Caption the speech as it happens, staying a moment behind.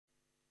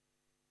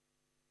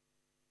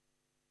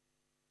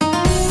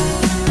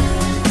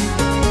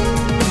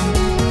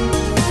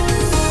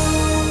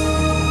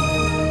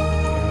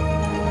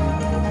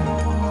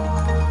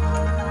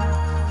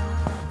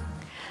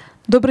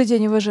Добрый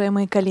день,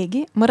 уважаемые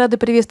коллеги. Мы рады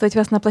приветствовать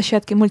вас на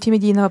площадке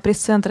мультимедийного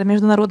пресс-центра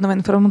Международного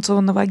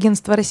информационного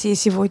агентства России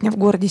сегодня в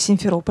городе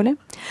Симферополе.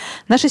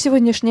 Наша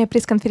сегодняшняя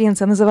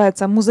пресс-конференция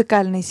называется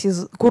 «Музыкальный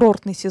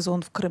курортный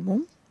сезон в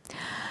Крыму».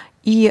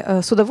 И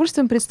с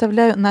удовольствием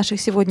представляю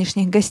наших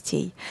сегодняшних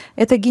гостей.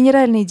 Это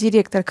генеральный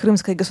директор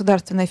Крымской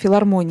государственной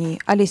филармонии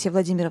Олеся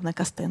Владимировна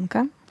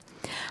КОСТЕНКО,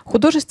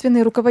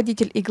 художественный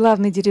руководитель и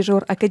главный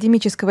дирижер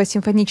академического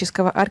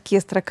симфонического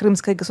оркестра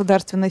Крымской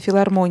государственной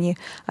филармонии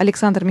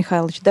Александр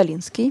Михайлович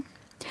ДОЛИНСКИЙ,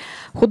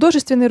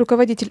 художественный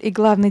руководитель и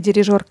главный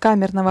дирижер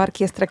камерного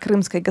оркестра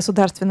Крымской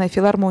государственной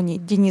филармонии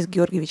Денис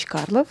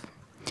КАРЛОВ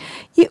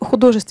и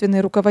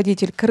художественный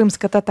руководитель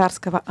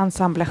крымско-татарского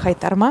ансамбля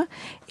 «Хайтарма»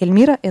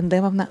 Эльмира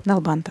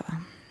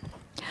НАЛБАНТОВа.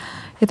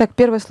 Итак,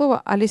 первое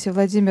слово, Олеся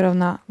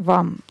Владимировна,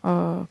 вам.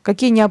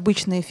 Какие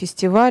необычные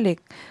фестивали,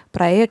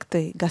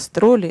 проекты,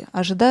 гастроли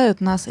ожидают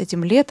нас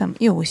этим летом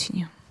и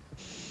осенью?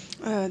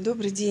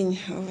 Добрый день,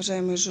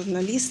 уважаемые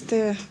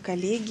журналисты,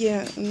 коллеги.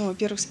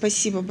 Во-первых,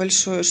 спасибо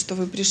большое, что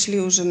вы пришли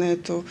уже на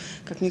эту,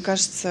 как мне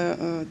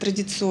кажется,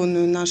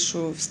 традиционную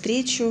нашу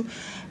встречу,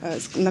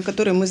 на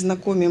которой мы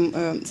знакомим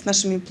с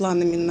нашими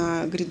планами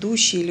на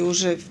грядущий или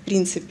уже, в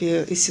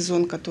принципе,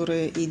 сезон,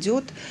 который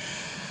идет.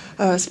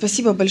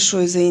 Спасибо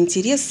большое за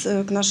интерес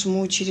к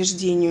нашему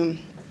учреждению.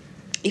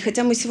 И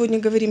хотя мы сегодня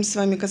говорим с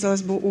вами,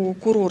 казалось бы, о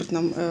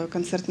курортном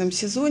концертном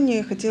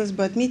сезоне, хотелось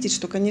бы отметить,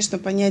 что, конечно,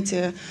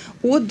 понятие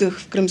 «отдых»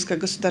 в Крымской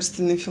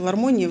государственной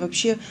филармонии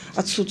вообще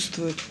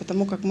отсутствует,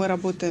 потому как мы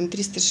работаем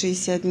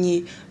 360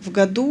 дней в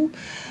году,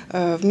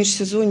 в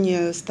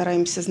межсезонье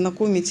стараемся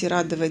знакомить и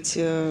радовать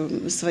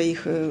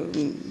своих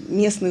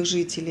местных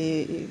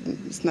жителей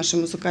с нашей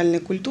музыкальной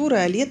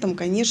культурой, а летом,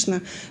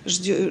 конечно,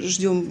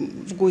 ждем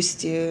в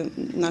гости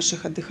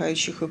наших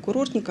отдыхающих и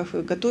курортников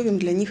и готовим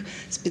для них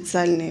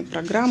специальные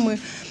программы,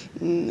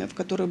 в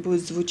которой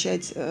будут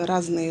звучать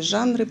разные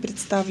жанры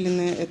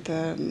представлены.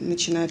 Это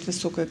начиная от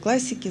высокой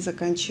классики,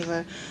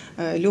 заканчивая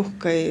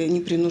легкой,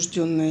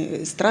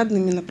 непринужденной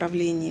эстрадными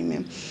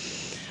направлениями.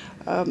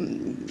 К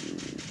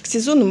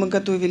сезону мы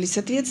готовились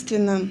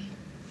ответственно,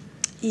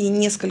 и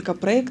несколько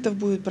проектов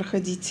будет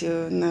проходить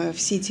на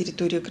всей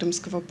территории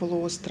Крымского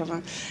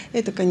полуострова.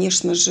 Это,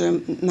 конечно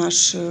же,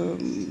 наш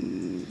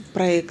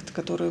проект,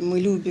 который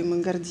мы любим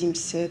и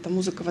гордимся. Это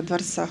 «Музыка во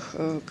дворцах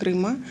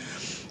Крыма»,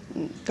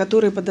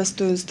 который по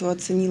достоинству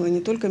оценило не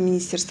только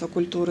Министерство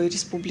культуры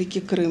Республики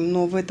Крым,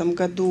 но в этом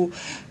году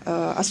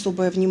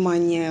особое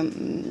внимание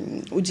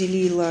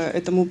уделило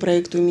этому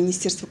проекту и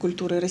Министерство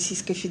культуры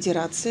Российской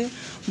Федерации.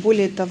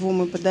 Более того,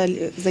 мы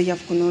подали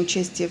заявку на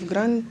участие в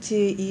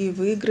гранте и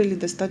выиграли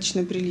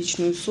достаточно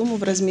приличную сумму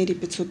в размере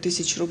 500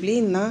 тысяч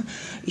рублей на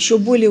еще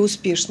более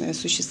успешное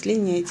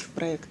осуществление этих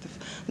проектов.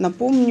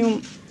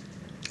 Напомню,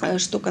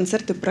 что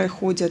концерты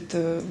проходят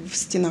в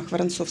стенах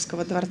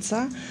Воронцовского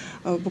дворца.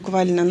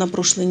 Буквально на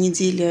прошлой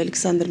неделе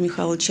Александр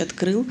Михайлович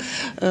открыл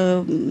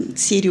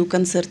серию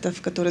концертов,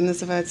 которая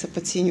называется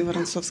 «Под сенью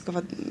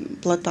Воронцовского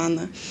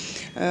платана».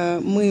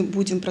 Мы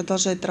будем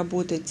продолжать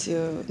работать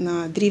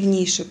на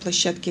древнейшей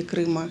площадке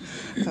Крыма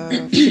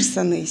в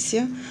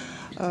Херсонесе.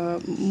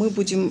 Мы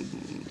будем...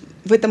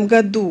 В этом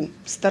году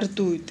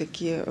стартует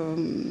такие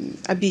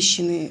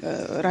обещанный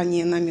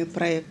ранее нами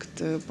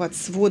проект под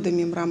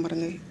сводами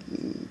мраморной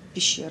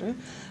пещеры,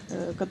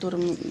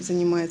 которым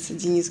занимается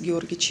Денис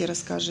Георгиевич и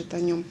расскажет о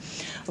нем.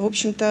 В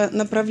общем-то,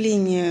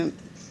 направления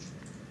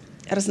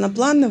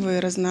разноплановые,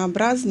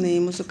 разнообразные,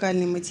 и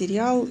музыкальный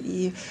материал,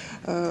 и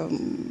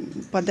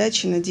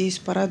подачи, надеюсь,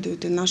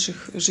 порадуют и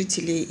наших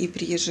жителей, и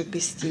приезжих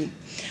гостей.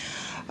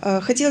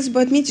 Хотелось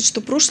бы отметить,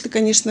 что прошлый,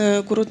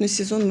 конечно, курортный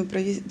сезон мы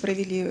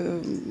провели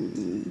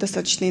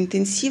достаточно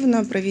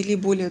интенсивно, провели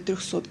более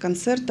 300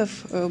 концертов,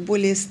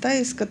 более 100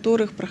 из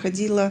которых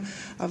проходило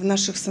в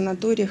наших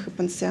санаториях и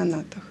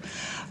пансионатах.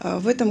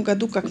 В этом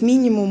году, как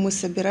минимум, мы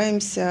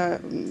собираемся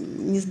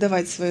не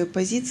сдавать свою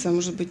позицию, а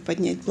может быть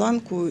поднять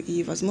планку,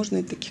 и,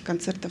 возможно, таких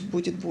концертов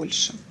будет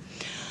больше.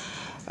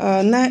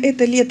 На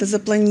это лето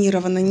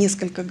запланировано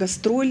несколько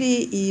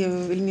гастролей, и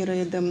Эльмира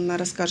Налбантова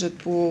расскажет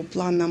по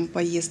планам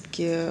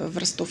поездки в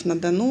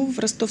Ростов-на-Дону, в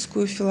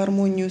Ростовскую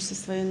филармонию со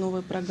своей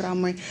новой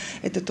программой.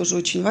 Это тоже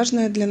очень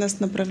важное для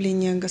нас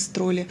направление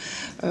гастроли.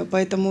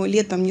 Поэтому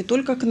летом не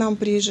только к нам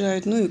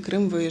приезжают, но и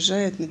Крым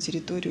выезжает на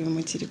территорию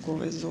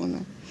материковой зоны.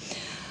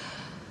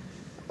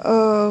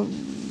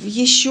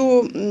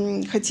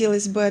 Еще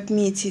хотелось бы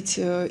отметить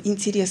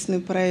интересный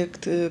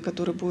проект,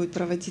 который будет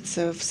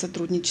проводиться в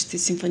сотрудничестве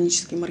с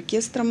симфоническим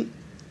оркестром.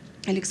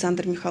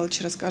 Александр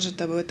Михайлович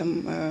расскажет об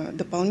этом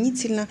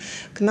дополнительно.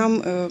 К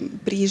нам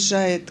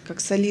приезжает как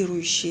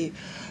солирующий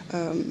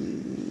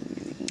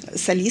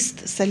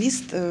солист.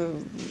 Солист –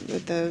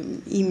 это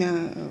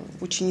имя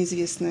очень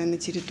известное на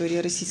территории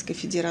Российской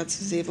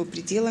Федерации, за его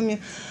пределами.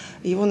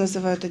 Его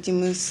называют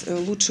одним из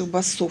лучших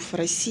басов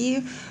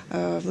России.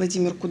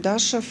 Владимир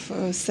Кудашев,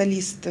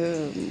 солист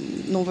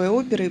новой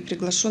оперы и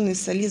приглашенный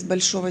солист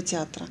Большого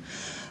театра.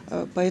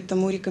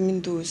 Поэтому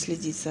рекомендую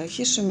следить за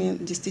афишами.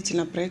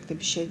 Действительно, проект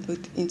обещает быть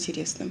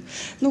интересным.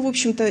 Ну, в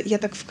общем-то, я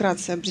так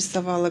вкратце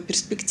обрисовала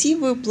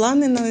перспективы,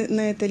 планы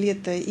на это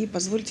лето. И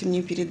позвольте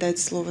мне передать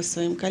слово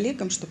своим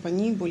коллегам, чтобы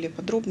они более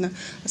подробно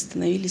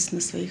остановились на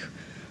своих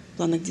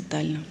планах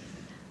детально.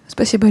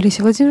 Спасибо,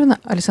 Олеся Владимировна.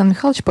 Александр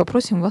Михайлович,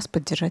 попросим вас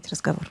поддержать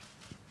разговор.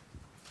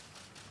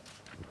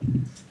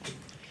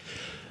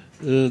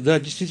 Да,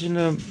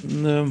 действительно,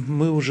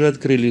 мы уже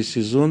открыли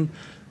сезон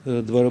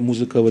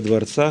 «Музыка во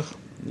дворцах».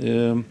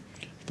 В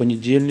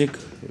понедельник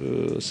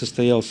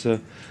состоялся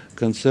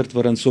концерт в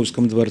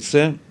Воронцовском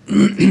дворце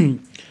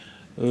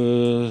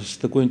с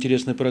такой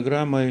интересной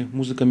программой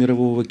 «Музыка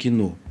мирового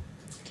кино».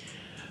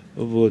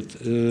 Вот.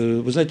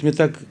 Вы знаете, мне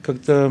так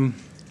как-то...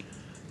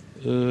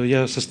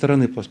 Я со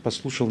стороны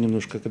послушал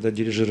немножко, когда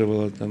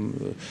дирижировал там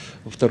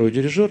второй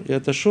дирижер, и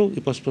отошел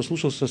и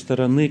послушал со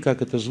стороны,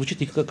 как это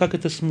звучит и как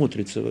это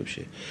смотрится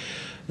вообще.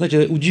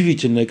 Знаете,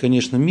 удивительное,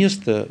 конечно,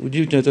 место,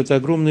 удивительное, это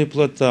огромный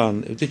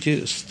платан, вот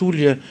эти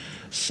стулья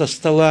со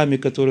столами,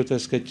 которые, так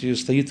сказать,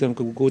 стоит там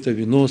какое-то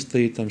вино,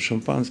 стоит там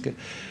шампанское,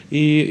 и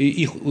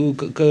их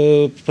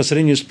по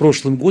сравнению с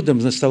прошлым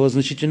годом стало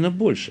значительно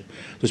больше.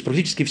 То есть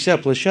практически вся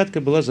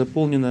площадка была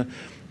заполнена,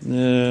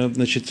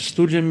 значит,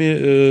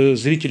 стульями,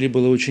 зрителей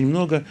было очень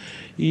много,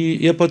 и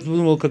я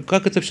подумал,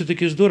 как это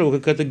все-таки здорово,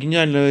 какая-то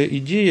гениальная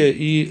идея,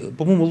 и,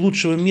 по-моему,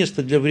 лучшего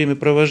места для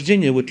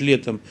времяпровождения вот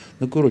летом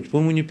на курорте,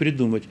 по-моему, не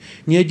придумать.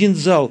 Ни один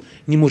зал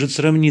не может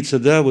сравниться,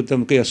 да, вот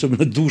там,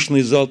 особенно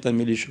душный зал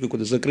там или еще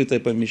какое-то закрытое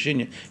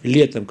помещение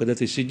летом, когда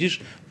ты сидишь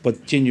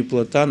под тенью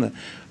платана,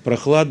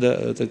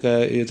 прохлада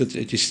такая,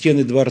 эти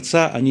стены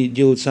дворца, они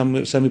делают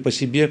сами по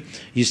себе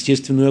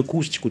естественную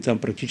акустику, там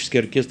практически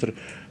оркестр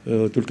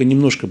только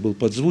немножко был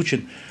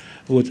подзвучен.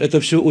 Вот, это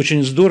все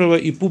очень здорово,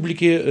 и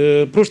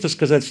публике просто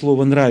сказать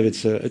слово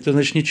 «нравится», это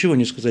значит ничего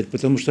не сказать,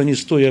 потому что они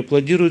стоя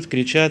аплодируют,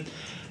 кричат,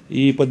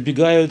 и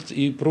подбегают,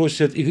 и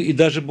просят, и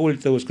даже более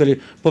того,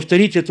 сказали,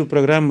 повторите эту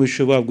программу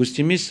еще в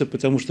августе месяце,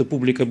 потому что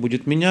публика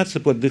будет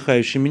меняться,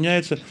 отдыхающие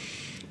меняются,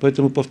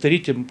 поэтому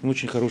повторите,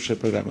 очень хорошая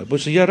программа. Потому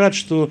что я рад,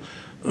 что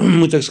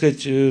мы, так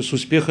сказать, с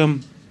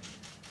успехом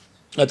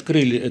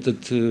открыли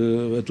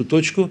эту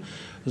точку,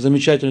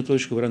 замечательную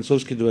точку,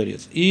 Воронцовский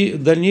дворец. И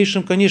в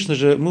дальнейшем, конечно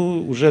же,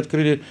 мы уже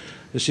открыли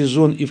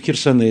сезон и в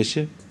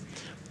Херсонесе,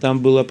 там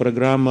была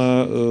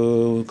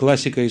программа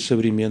 «Классика и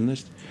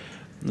современность».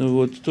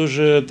 Вот,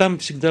 тоже, там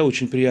всегда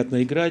очень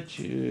приятно играть,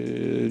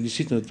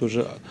 действительно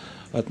тоже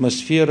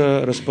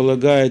атмосфера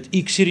располагает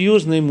и к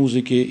серьезной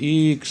музыке,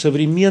 и к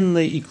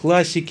современной, и к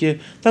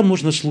классике. Там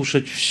можно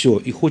слушать все,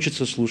 и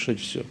хочется слушать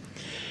все.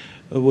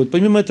 Вот.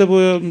 Помимо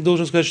этого, я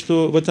должен сказать,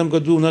 что в этом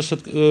году у нас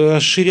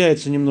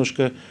расширяется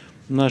немножко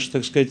наш,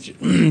 так сказать,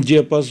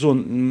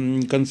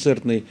 диапазон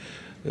концертный.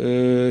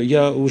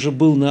 Я уже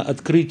был на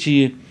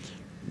открытии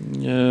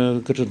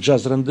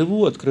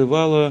 «Джаз-рандеву»,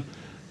 открывала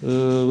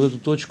эту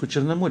точку,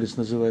 Черноморец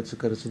называется,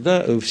 кажется,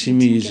 да, в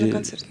Семиизе,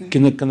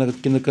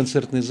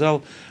 киноконцертный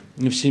зал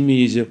в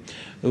Семиизе.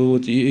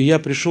 Вот. И я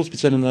пришел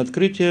специально на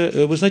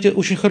открытие. Вы знаете,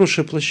 очень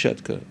хорошая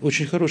площадка,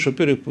 очень хорошая.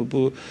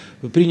 Во-первых,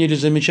 приняли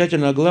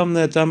замечательно, а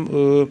главное,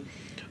 там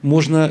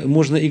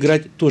можно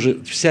играть тоже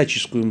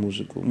всяческую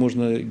музыку.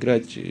 Можно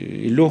играть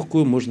и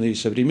легкую, можно и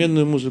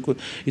современную музыку.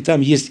 И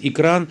там есть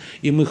экран,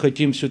 и мы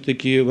хотим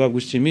все-таки в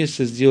августе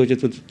месяце сделать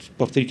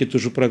повторить эту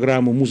же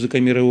программу «Музыка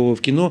мирового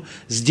в кино»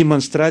 с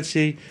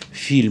демонстрацией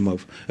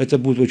фильмов. Это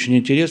будет очень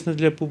интересно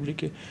для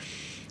публики.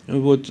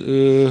 Вот.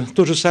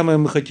 То же самое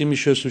мы хотим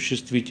еще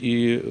осуществить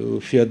и в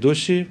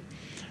Феодосии,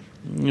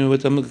 в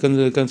этом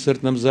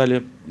концертном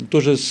зале.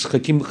 Тоже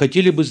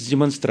хотели бы с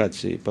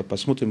демонстрацией.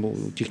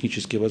 Посмотрим,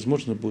 технически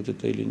возможно будет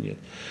это или нет.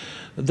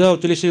 Да,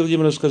 вот Олеся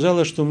Владимировна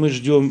сказала, что мы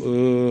ждем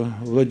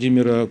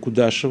Владимира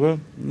Кудашева.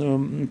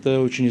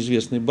 Это очень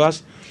известный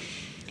бас.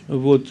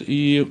 Вот.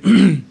 И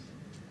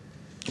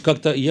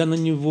как-то я на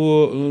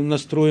него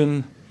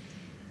настроен,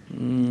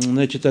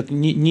 знаете, так,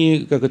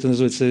 как это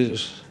называется,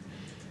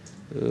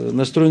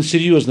 настроен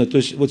серьезно. То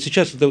есть вот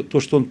сейчас это то,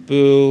 что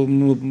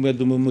я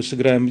думаю, мы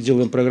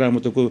делаем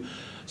программу такую,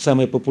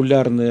 самые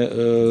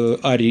популярные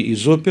арии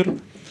из опер,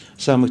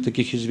 самых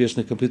таких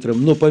известных композиторов.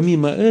 Но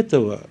помимо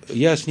этого,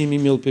 я с ним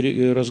имел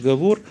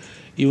разговор,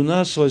 и у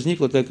нас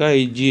возникла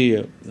такая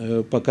идея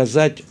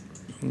показать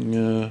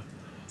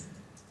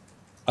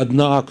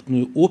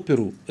одноактную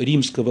оперу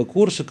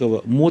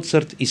Римского-Корсакова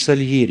 «Моцарт и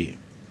Сальери».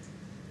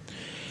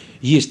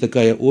 Есть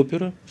такая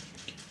опера,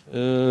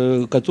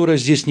 которая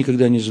здесь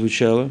никогда не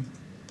звучала,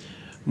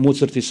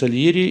 Моцарт и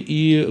Сальери.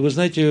 И вы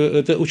знаете,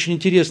 это очень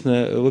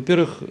интересно.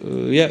 Во-первых,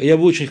 я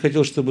бы очень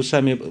хотел, чтобы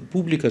сами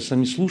публика,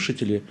 сами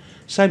слушатели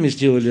сами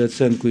сделали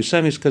оценку и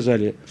сами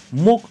сказали,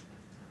 мог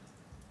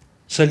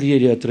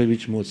Сальери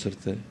отравить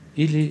Моцарта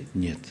или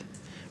нет.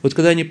 Вот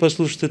когда они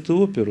послушают эту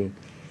оперу,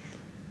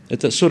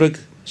 это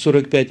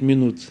 40-45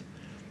 минут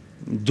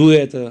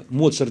дуэта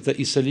Моцарта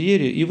и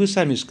Сальери, и вы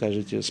сами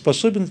скажете,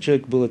 способен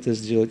человек был это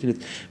сделать или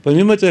нет.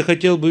 Помимо этого, я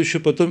хотел бы еще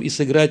потом и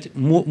сыграть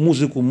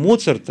музыку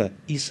Моцарта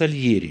и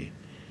Сальери.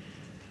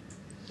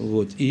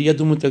 Вот. И я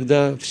думаю,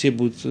 тогда все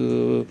будут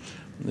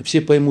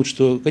все поймут,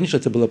 что, конечно,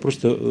 это была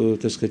просто,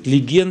 так сказать,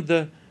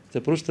 легенда,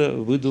 это просто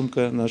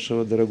выдумка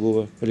нашего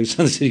дорогого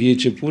Александра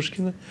Сергеевича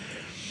Пушкина.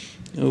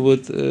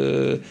 Вот,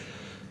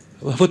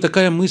 вот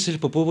такая мысль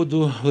по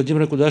поводу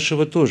Владимира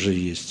Кудашева тоже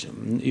есть.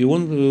 И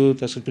он,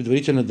 так сказать,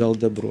 предварительно дал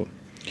добро.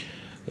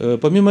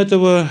 Помимо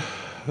этого,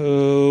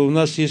 у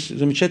нас есть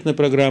замечательная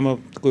программа,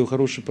 такой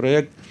хороший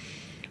проект.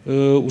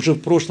 Уже в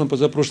прошлом,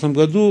 позапрошлом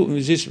году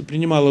здесь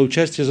принимала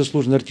участие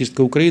заслуженная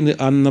артистка Украины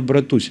Анна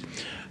Братусь,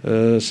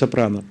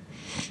 сопрано.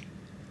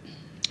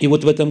 И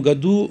вот в этом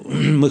году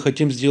мы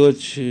хотим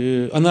сделать,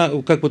 она,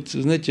 как вот,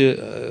 знаете,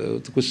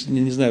 такой,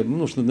 не знаю,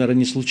 ну, наверное,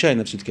 не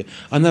случайно все-таки,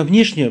 она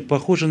внешне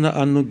похожа на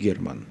Анну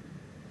Герман.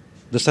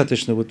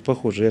 Достаточно вот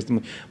похожа. Я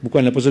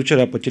буквально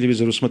позавчера по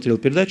телевизору смотрел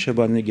передачу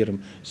об Анне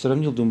Герман,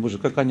 сравнил, думаю, боже,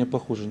 как Аня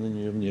похожа на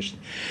нее внешне.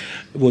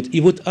 Вот.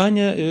 И вот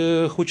Аня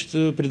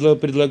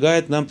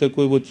предлагает нам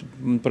такой вот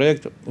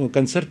проект,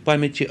 концерт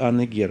памяти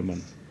Анны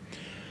Герман.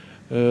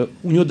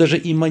 У нее даже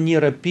и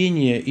манера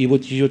пения, и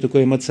вот ее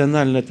такое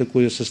эмоциональное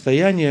такое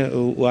состояние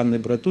у Анны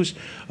Братусь,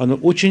 оно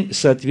очень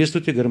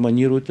соответствует и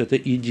гармонирует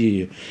этой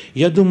идее.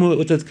 Я думаю,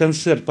 вот этот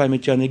концерт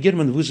памяти Анны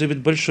Герман вызовет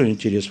большой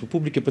интерес у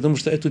публики, потому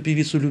что эту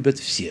певицу любят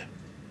все.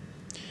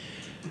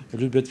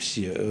 Любят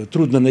все.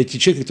 Трудно найти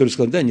человека, который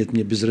сказал, да, нет,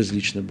 мне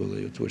безразлично было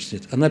ее творчество.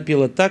 Нет. Она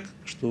пела так,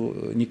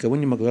 что никого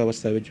не могла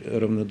оставить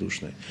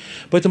равнодушной.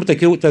 Поэтому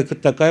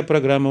такая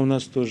программа у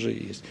нас тоже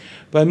есть.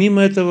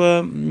 Помимо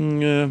этого,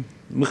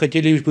 мы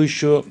хотели бы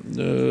еще,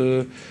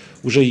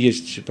 уже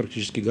есть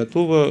практически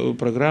готова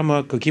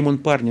программа «Каким он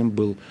парнем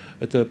был».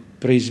 Это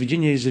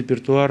произведение из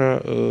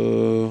репертуара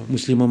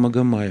Муслима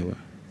Магомаева.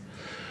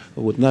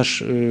 Вот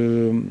наш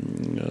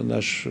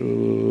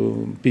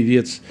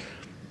певец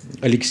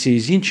Алексей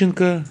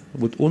Зинченко,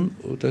 вот он,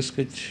 так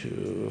сказать,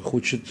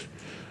 хочет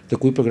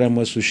такую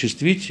программу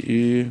осуществить,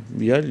 и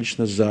я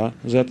лично за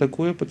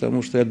такое,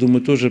 потому что, я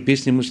думаю, тоже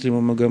песни Муслима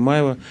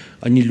Магомаева,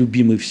 они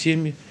любимы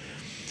всеми.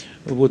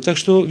 Вот, так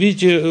что,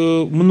 видите,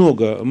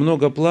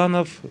 много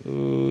планов,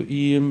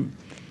 и,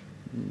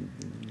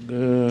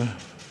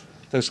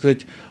 так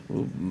сказать,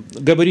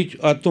 говорить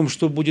о том,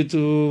 что будет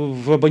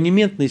в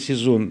абонементный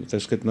сезон,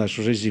 так сказать, наш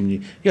уже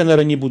зимний, я,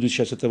 наверное, не буду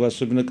сейчас этого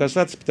особенно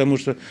касаться, потому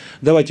что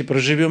давайте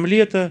проживем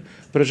лето,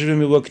 проживем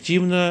его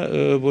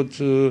активно, вот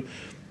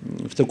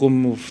в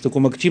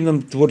таком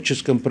активном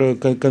творческом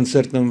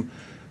концертном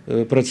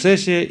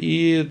процессе,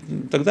 и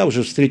тогда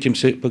уже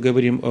встретимся,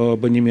 поговорим о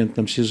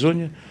абонементном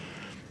сезоне,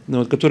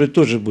 вот, который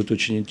тоже будет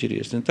очень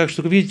интересный. Так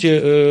что,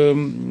 видите,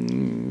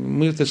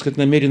 мы, так сказать,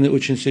 намерены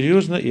очень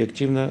серьезно и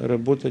активно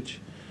работать.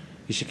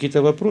 Если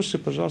какие-то вопросы,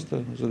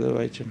 пожалуйста,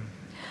 задавайте.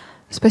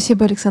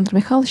 Спасибо, Александр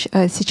Михайлович.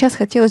 Сейчас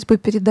хотелось бы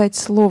передать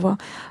слово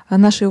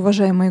нашей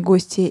уважаемой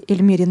гости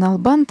Эльмире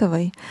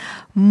НАЛБАНТОВой.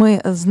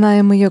 Мы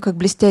знаем ее как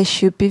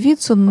блестящую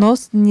певицу, но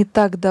не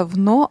так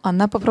давно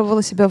она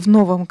попробовала себя в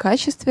новом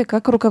качестве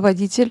как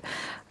руководитель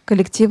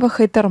коллектива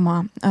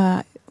 «Хайтарма».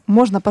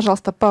 Можно,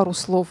 пожалуйста, пару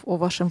слов о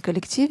вашем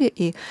коллективе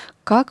и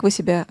как вы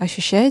себя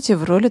ощущаете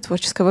в роли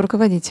творческого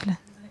руководителя?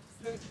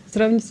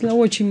 Сравнительно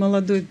очень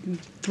молодой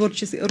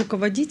творческий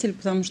руководитель,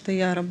 потому что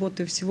я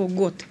работаю всего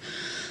год.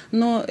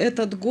 Но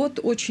этот год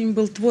очень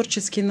был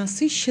творчески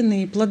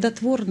насыщенный и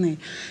плодотворный.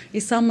 И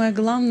самое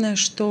главное,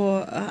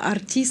 что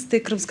артисты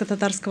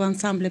крымско-татарского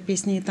ансамбля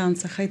песни и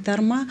танца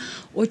 «Хайтарма»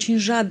 очень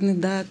жадны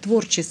до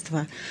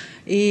творчества.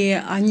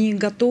 И они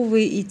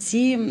готовы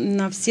идти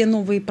на все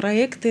новые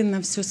проекты,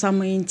 на все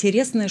самое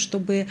интересное,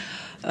 чтобы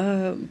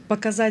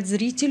показать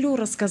зрителю,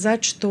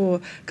 рассказать,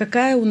 что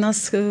какая у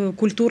нас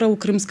культура у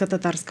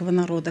крымско-татарского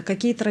народа,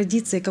 какие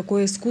традиции,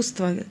 какое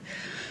искусство.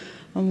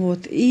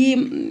 Вот.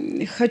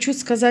 И хочу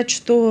сказать,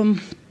 что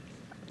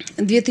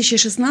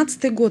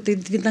 2016 год и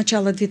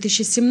начало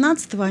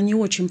 2017 они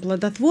очень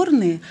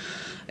плодотворные.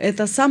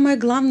 Это самое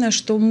главное,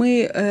 что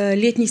мы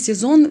летний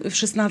сезон в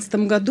 2016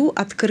 году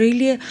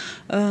открыли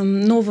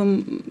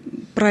новым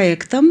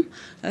проектом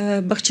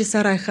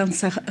 «Бахчисарай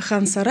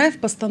Хансарай» в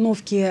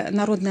постановке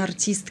народной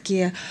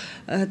артистки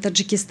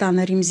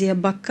Таджикистана Римзия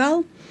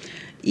Баккал.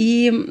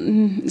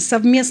 И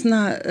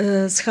совместно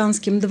с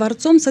Ханским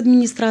дворцом, с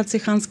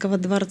администрацией Ханского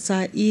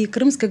дворца и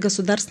Крымской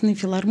государственной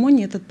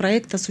филармонии этот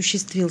проект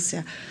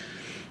осуществился.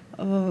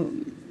 То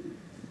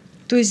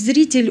есть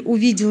зритель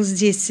увидел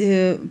здесь,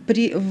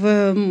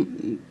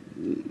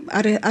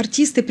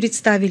 артисты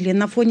представили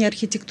на фоне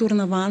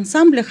архитектурного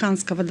ансамбля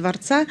Ханского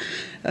дворца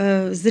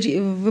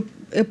в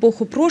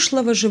эпоху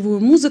прошлого живую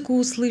музыку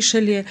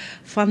услышали,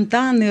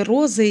 фонтаны,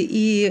 розы,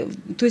 и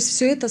то есть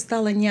все это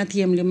стало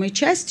неотъемлемой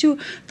частью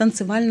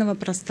танцевального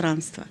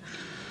пространства.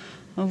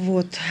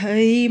 Вот.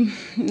 И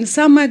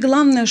самое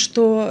главное,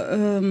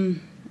 что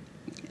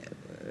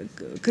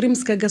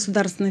Крымская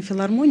государственная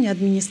филармония,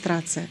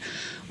 администрация,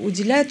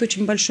 уделяет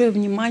очень большое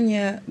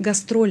внимание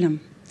гастролям.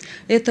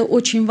 Это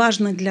очень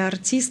важно для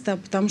артиста,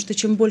 потому что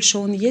чем больше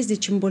он ездит,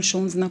 чем больше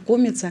он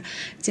знакомится,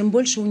 тем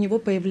больше у него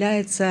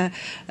появляется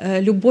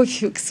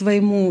любовь к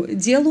своему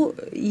делу,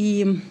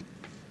 и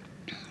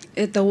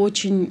это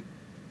очень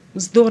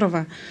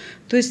здорово.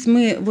 То есть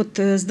мы вот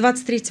с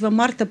 23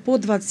 марта по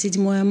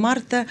 27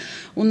 марта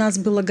у нас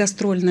было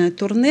гастрольное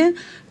турне,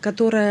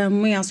 которое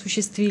мы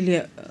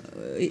осуществили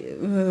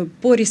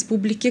по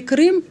Республике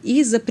Крым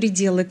и за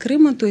пределы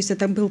Крыма, то есть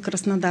это был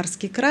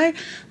Краснодарский край,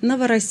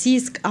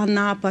 Новороссийск,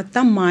 Анапа,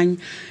 Тамань.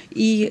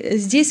 И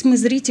здесь мы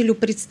зрителю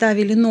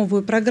представили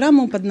новую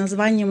программу под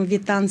названием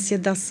 «Витан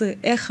Седасы.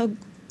 Эхо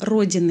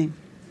Родины».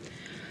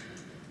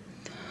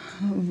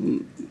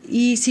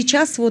 И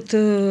сейчас вот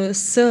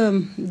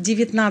с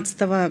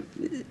 19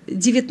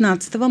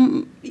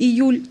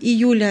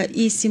 июля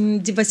и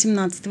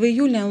 18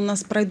 июля у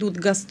нас пройдут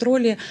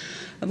гастроли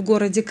в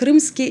городе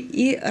Крымске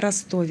и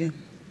Ростове.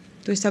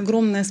 То есть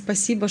огромное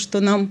спасибо, что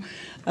нам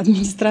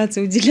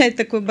администрация уделяет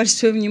такое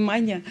большое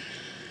внимание.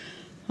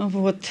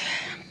 Вот.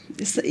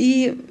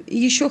 И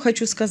еще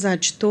хочу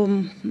сказать, что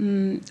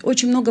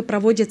очень много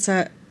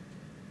проводится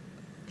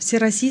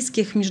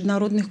всероссийских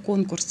международных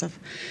конкурсов.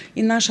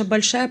 И наша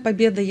большая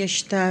победа, я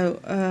считаю,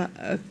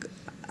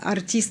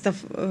 артистов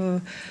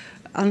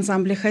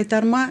ансамбля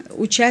 «Хайтарма» —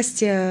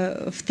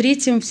 участие в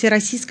 3-м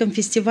всероссийском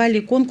фестивале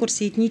и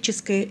конкурсе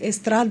этнической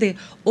эстрады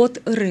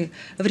от Ры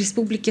в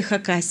Республике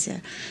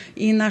Хакасия.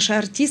 И наша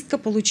артистка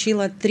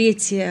получила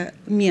 3-е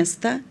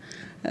место,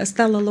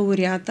 стала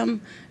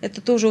лауреатом.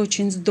 Это тоже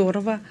очень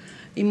здорово.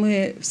 И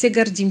мы все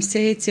гордимся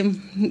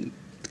этим,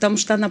 потому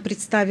что она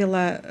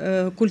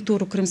представила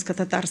культуру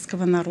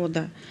крымско-татарского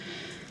народа.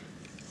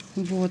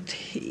 Вот.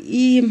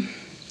 И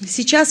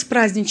сейчас в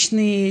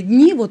праздничные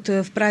дни, вот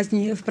в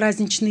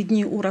праздничные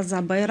дни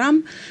Ураза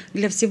Байрам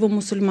для всего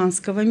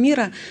мусульманского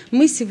мира,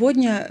 мы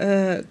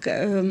сегодня,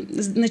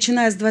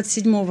 начиная с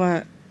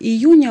 27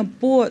 июня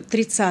по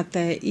 30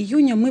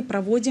 июня, мы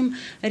проводим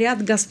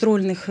ряд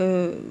гастрольных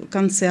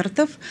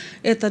концертов.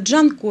 Это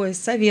Джанкой,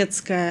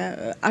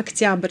 Советская,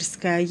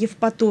 Октябрьская,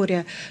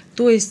 Евпатория.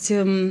 То есть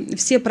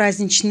все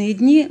праздничные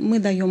дни мы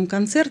даем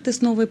концерты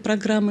с новой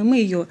программой, мы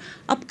ее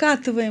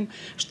обкатываем,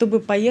 чтобы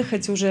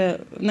поехать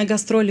уже на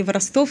гастроли в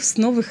Ростов с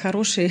новой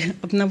хорошей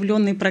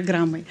обновленной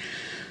программой.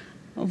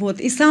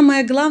 Вот. И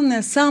самое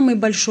главное, самый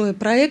большой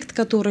проект,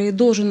 который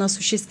должен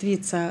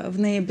осуществиться в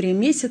ноябре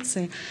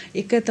месяце,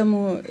 и к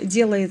этому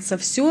делается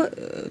все,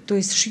 то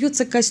есть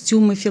шьются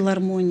костюмы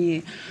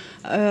филармонии,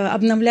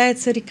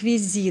 обновляется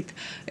реквизит.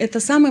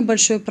 Это самый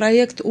большой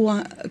проект у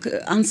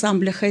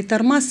ансамбля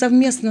 «Хайтарма»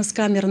 совместно с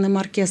камерным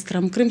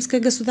оркестром Крымской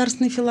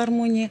государственной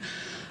филармонии.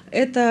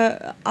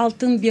 Это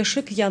 «Алтын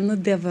бешик Яны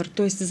Девер»,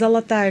 то есть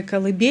 «Золотая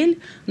колыбель.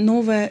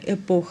 Новая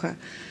эпоха».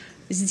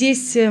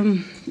 Здесь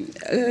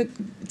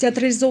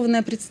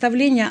театрализованное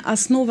представление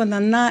основано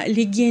на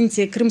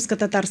легенде,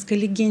 крымско-татарской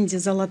легенде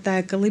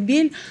 «Золотая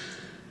колыбель»,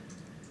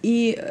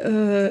 и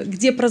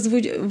где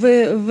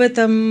в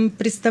этом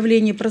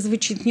представлении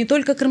прозвучит не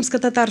только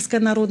крымско-татарская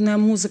народная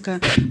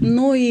музыка,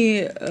 но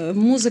и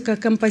музыка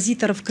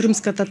композиторов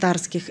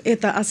крымско-татарских.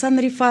 Это Асан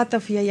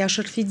Рифатов, Яя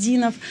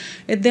Шарфединов,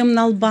 Эльмира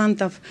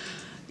НАЛБАНТОВа.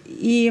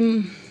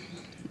 И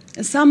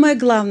самый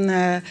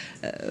главный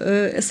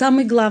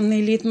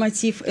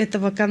лейтмотив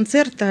этого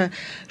концерта,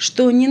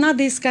 что не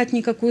надо искать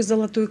никакую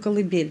золотую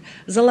колыбель.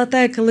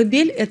 Золотая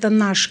колыбель — это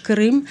наш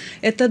Крым,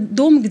 это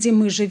дом, где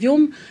мы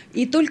живем,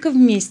 и только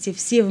вместе,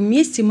 все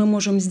вместе мы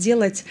можем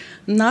сделать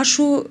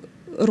нашу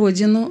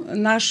родину,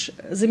 наш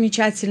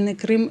замечательный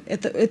Крым,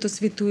 эту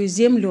святую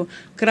землю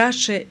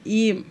краше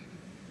и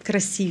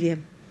красивее.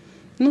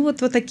 Ну вот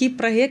такие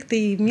проекты,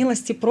 и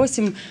милости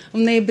просим в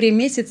ноябре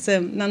месяце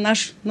на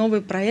наш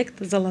новый проект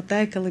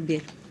 «Золотая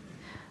колыбель».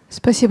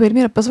 Спасибо,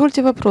 Эльмира.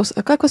 Позвольте вопрос.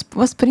 А как вас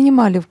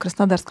воспринимали в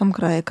Краснодарском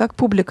крае? Как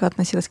публика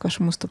относилась к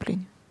вашему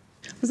выступлению?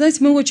 Вы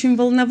знаете, мы очень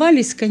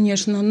волновались,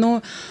 конечно,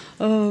 но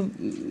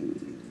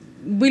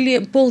были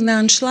полные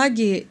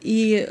аншлаги,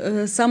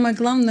 и самое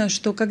главное,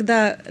 что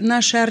когда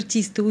наши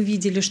артисты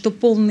увидели, что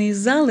полные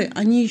залы,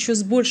 они еще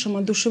с большим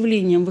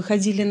одушевлением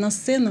выходили на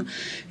сцену,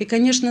 и,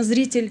 конечно,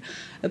 зритель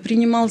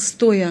принимал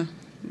стоя.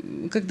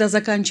 Когда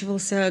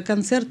заканчивался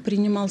концерт,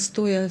 принимал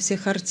стоя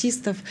всех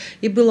артистов,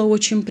 и было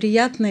очень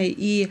приятно,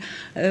 и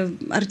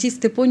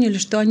артисты поняли,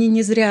 что они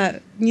не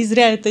зря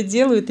это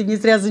делают и не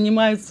зря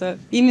занимаются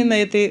именно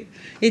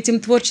этим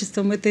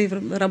творчеством, этой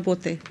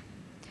работой.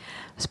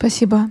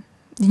 Спасибо.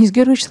 Денис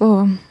Георгиевич,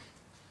 слово.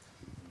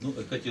 Ну,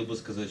 я хотел бы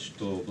сказать,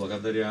 что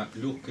благодаря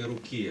легкой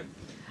руке...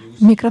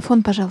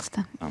 Микрофон,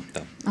 пожалуйста.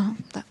 Да. Ага,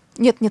 да.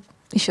 Нет,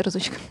 еще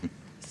разочек.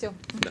 Все.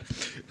 Да.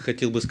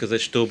 Хотел бы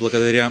сказать, что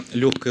благодаря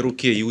легкой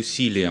руке и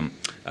усилиям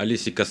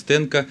Олеси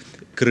КОСТЕНКО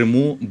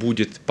Крыму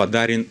будет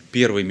подарен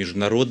первый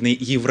международный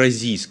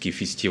евразийский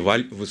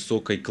фестиваль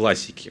высокой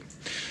классики.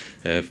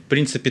 В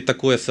принципе,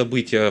 такое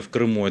событие в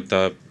Крыму —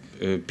 это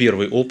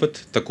первый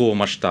опыт такого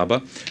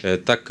масштаба,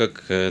 так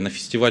как на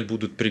фестиваль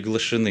будут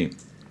приглашены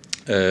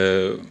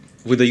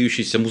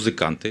выдающиеся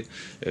музыканты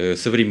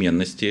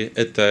современности.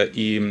 Это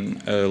и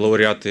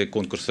лауреаты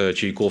конкурса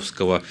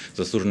Чайковского,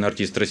 заслуженный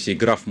артист России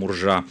граф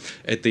Муржа,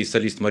 это и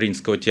солист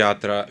Мариинского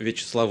театра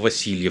Вячеслав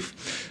Васильев.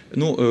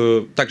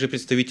 Ну, также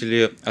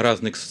представители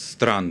разных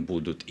стран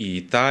будут, и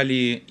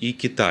Италии, и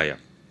Китая.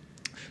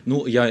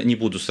 Ну, я не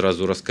буду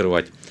сразу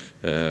раскрывать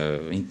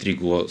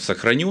интригу,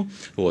 сохраню.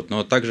 Вот.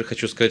 Но также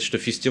хочу сказать, что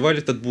фестиваль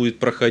этот будет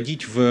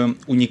проходить в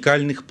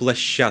уникальных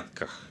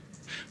площадках.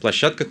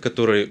 Площадках,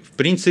 которые, в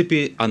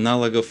принципе,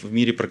 аналогов в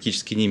мире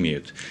практически не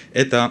имеют.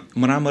 Это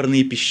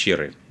мраморные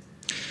пещеры.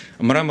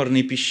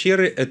 Мраморные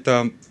пещеры –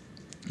 это,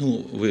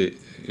 ну, вы,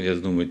 я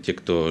думаю, те,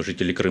 кто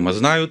жители Крыма,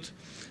 знают,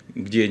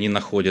 где они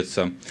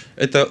находятся.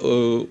 Это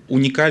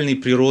уникальный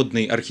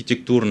природный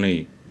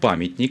архитектурный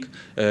памятник,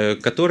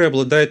 который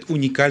обладает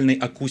уникальной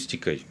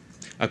акустикой.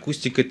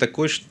 Акустикой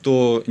такой,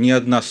 что ни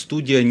одна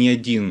студия, ни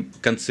один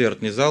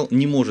концертный зал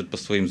не может по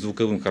своим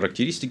звуковым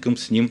характеристикам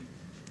с ним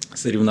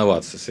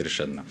соревноваться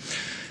совершенно.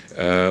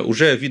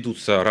 Уже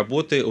ведутся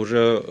работы,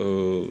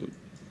 уже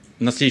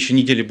на следующей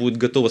неделе будет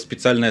готова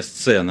специальная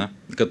сцена,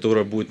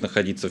 которая будет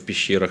находиться в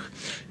пещерах.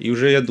 И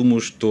уже я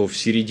думаю, что в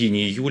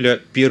середине июля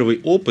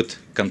первый опыт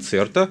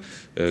концерта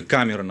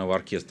камерного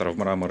оркестра в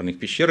мраморных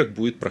пещерах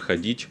будет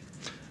проходить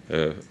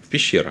в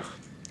пещерах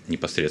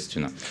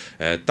непосредственно.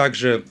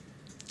 Также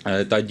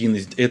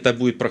это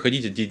будет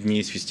проходить один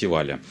дней из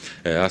фестиваля.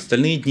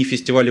 Остальные дни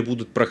фестиваля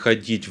будут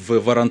проходить в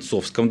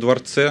Воронцовском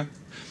дворце,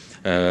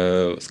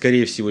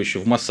 скорее всего еще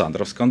в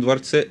Массандровском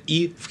дворце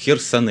и в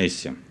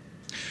Херсонесе.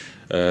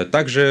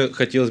 Также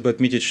хотелось бы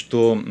отметить,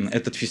 что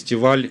этот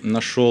фестиваль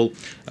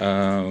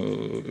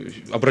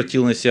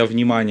обратил на себя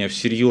внимание в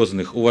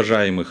серьезных,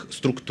 уважаемых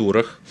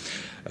структурах,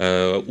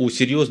 у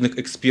серьезных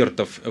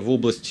экспертов в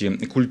области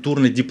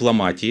культурной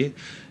дипломатии,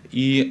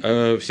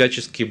 и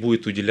всячески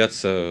будет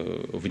уделяться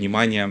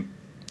внимание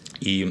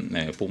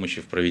и помощи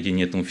в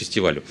проведении этому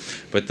фестивалю.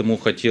 Поэтому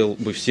хотел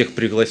бы всех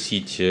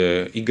пригласить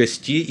и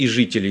гостей, и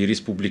жителей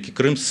Республики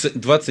Крым с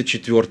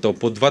 24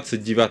 по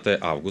 29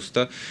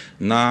 августа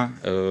на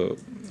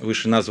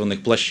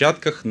вышеназванных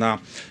площадках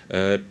на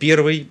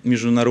первый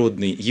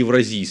международный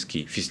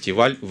евразийский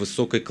фестиваль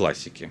высокой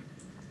классики.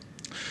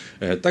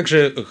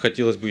 Также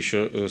хотелось бы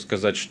еще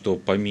сказать, что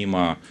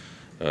помимо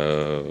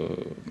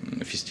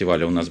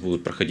фестиваля у нас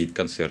будут проходить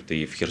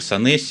концерты и в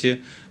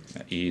Херсонесе,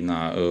 и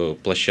на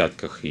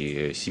площадках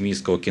и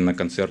Семийского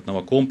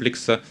киноконцертного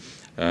комплекса,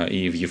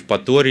 и в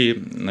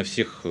Евпатории. На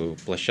всех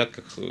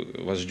площадках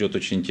вас ждет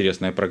очень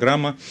интересная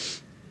программа.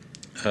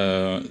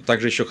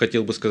 Также еще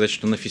хотел бы сказать,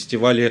 что на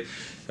фестивале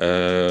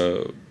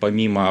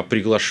помимо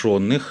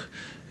приглашенных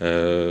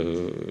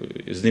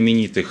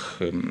знаменитых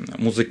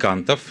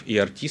музыкантов и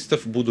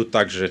артистов будут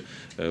также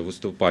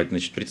выступать,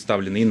 значит,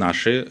 представлены и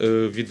наши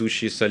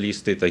ведущие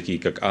солисты, такие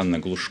как Анна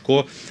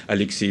Глушко,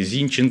 Алексей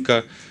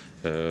Зинченко,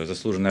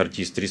 заслуженный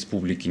артист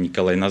республики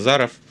Николай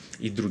Назаров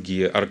и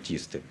другие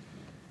артисты.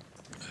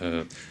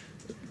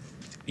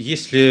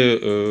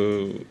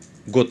 Если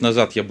год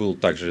назад я был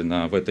также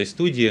в этой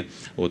студии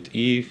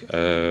и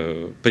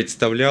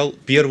представлял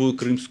первую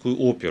крымскую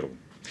оперу.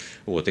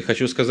 И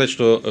хочу сказать,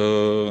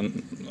 что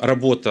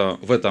работа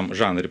в этом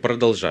жанре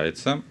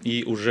продолжается,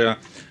 и уже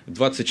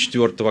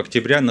 24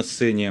 октября на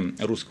сцене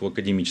Русского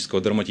академического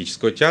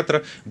драматического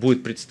театра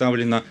будет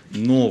представлена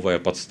новая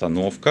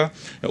подстановка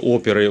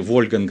оперы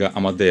Вольфганга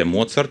Амадея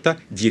Моцарта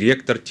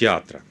 «Директор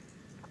театра».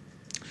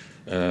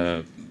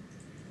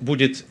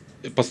 Будет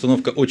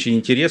постановка очень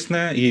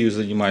интересная, ею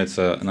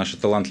занимается наша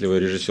талантливая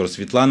режиссер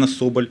Светлана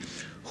Соболь,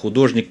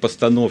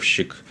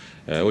 художник-постановщик,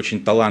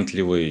 очень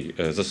талантливый,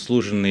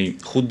 заслуженный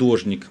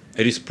художник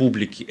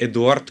республики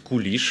Эдуард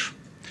Кулиш.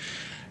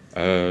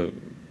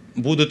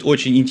 Будут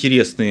очень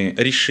интересные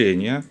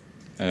решения,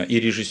 и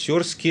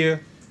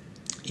режиссерские,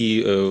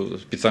 и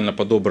специально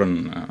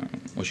подобран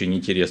очень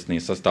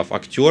интересный состав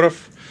актеров.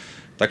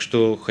 Так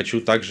что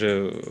хочу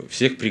также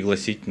всех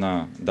пригласить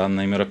на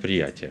данное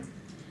мероприятие.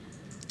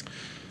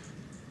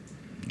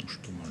 Ну,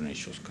 что можно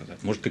еще сказать?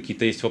 Может,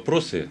 какие-то есть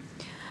вопросы?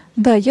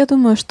 Да, я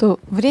думаю, что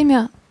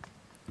время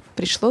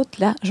пришло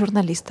для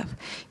журналистов.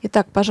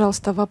 Итак,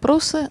 пожалуйста,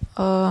 вопросы.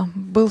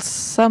 Был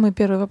самый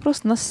первый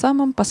вопрос на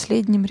самом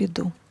последнем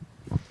ряду.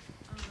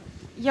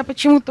 Я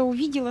почему-то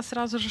увидела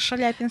сразу же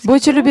Шаляпинский.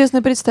 Будьте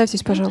любезны,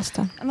 представьтесь,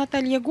 пожалуйста.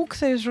 Наталья Гук,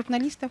 Союз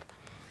журналистов,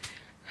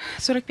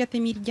 45-й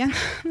меридиан,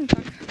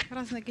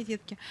 разные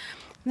газетки.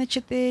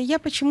 Значит, я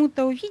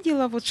почему-то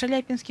увидела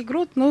Шаляпинский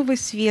грот, новый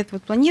свет.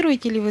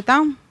 Планируете ли вы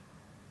там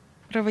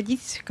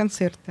проводить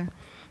концерты?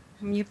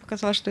 Мне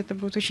показалось, что это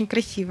будет очень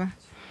красиво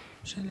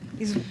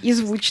и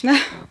звучно.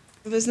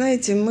 Вы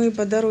знаете, мы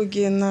по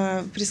дороге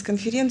на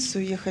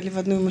пресс-конференцию ехали в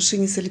одной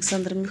машине с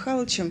Александром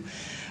Михайловичем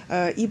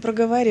и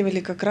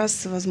проговаривали как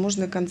раз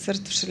возможный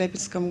концерт в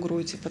Шаляпинском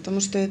гроте, потому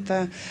что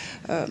это,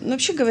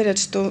 вообще говорят,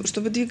 что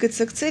чтобы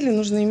двигаться к цели,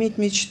 нужно иметь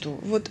мечту.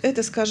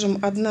 Это,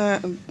 скажем,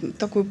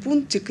 такой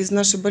пунктик из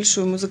нашей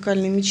большой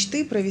музыкальной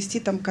мечты — провести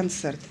там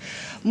концерт.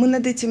 Мы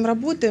над этим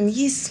работаем,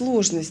 есть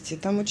сложности,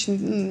 там очень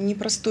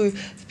непростой,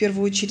 в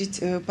первую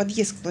очередь,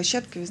 подъезд к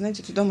площадке, вы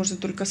знаете, туда можно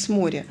только с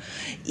моря.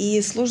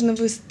 И сложно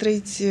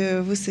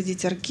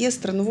высадить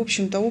оркестр, в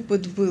общем-то,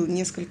 опыт был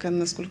несколько,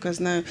 насколько я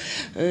знаю,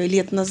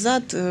 лет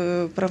назад,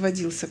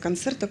 проводился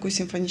концерт, такой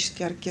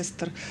симфонический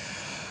оркестр.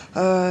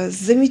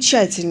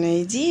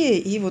 Замечательная идея,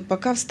 и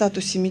пока в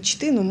статусе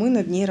мечты, но мы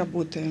над ней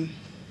работаем.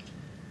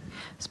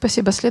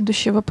 Спасибо.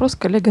 Следующий вопрос,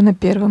 коллега на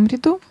первом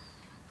ряду.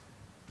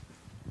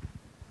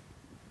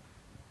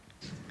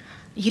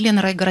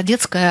 Елена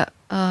Райгородецкая,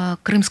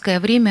 «Крымское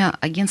время»,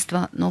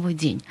 агентство «Новый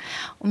день».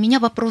 У меня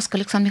вопрос к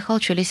Александру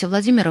Михайловичу и Олесе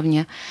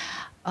Владимировне.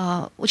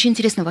 Очень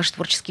интересны ваши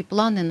творческие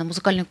планы на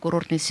музыкальный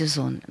курортный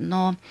сезон.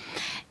 Но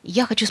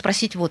я хочу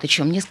спросить вот о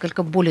чем,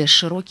 несколько более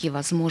широкие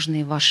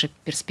возможные ваши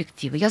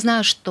перспективы. Я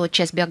знаю, что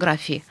часть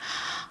биографии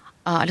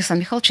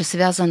Александра Михайловича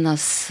связана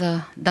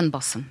с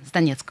Донбассом, с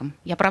Донецком.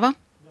 Я права?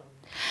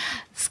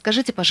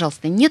 Скажите,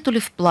 пожалуйста, нету ли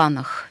в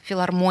планах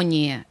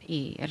филармонии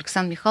и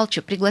Александра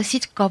Михайловича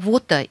пригласить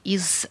кого-то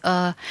из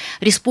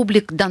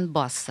республик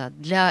Донбасса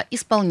для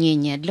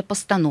исполнения, для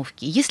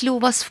постановки? Есть ли у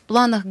вас в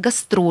планах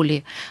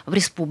гастроли в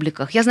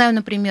республиках? Я знаю,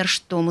 например,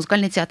 что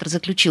музыкальный театр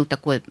заключил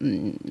такое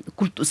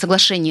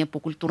соглашение по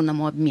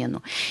культурному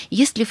обмену.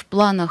 Есть ли в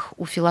планах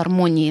у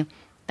филармонии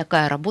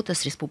такая работа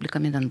с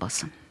республиками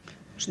Донбасса?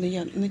 Можно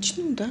я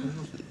начну, да?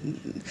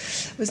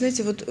 Вы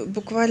знаете, вот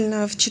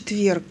буквально в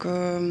четверг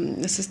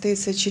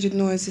состоится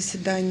очередное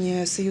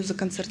заседание Союза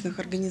концертных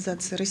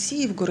организаций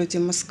России в городе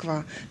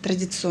Москва,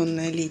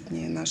 традиционное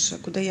летнее наше,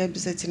 куда я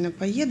обязательно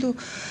поеду.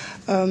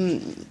 В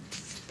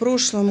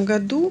прошлом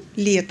году,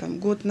 летом,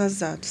 год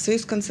назад, в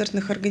Союз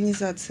концертных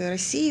организаций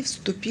России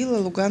вступила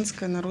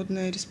Луганская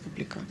Народная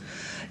Республика.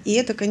 И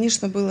это,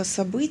 конечно, было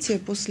событие.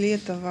 После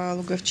этого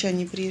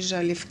луговчане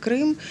приезжали в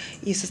Крым,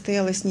 и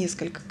состоялось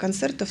несколько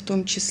концертов, в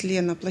том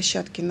числе на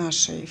площадке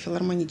нашей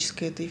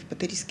филармонической, это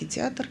Евпаторийский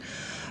театр.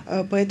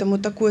 Поэтому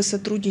такое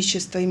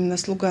сотрудничество именно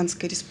с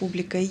Луганской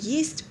республикой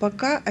есть.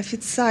 Пока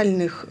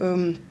официальных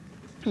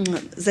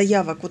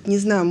заявок, вот не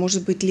знаю,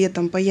 может быть,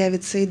 летом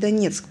появится и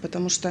Донецк,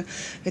 потому что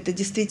это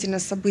действительно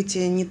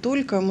событие не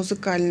только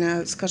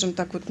музыкальное, скажем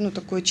так, вот, ну,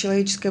 такое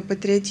человеческое,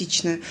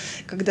 патриотичное.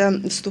 Когда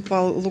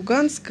вступал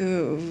Луганск,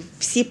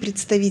 все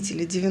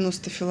представители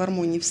 90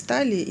 филармоний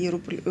встали и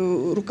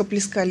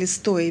рукоплескали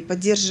стоя, и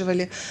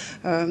поддерживали,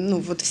 ну,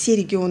 вот все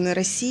регионы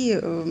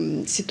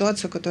России,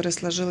 ситуацию, которая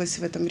сложилась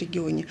в этом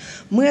регионе.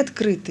 Мы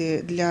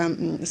открыты для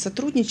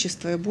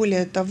сотрудничества, и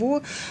более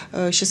того,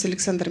 сейчас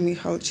Александр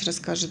Михайлович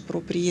расскажет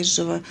про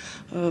приезжего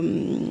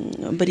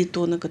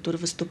баритона, который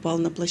выступал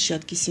на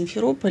площадке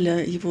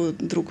Симферополя, его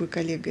друг и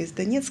коллега из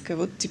Донецка.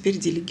 Вот теперь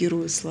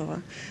делегирую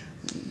слова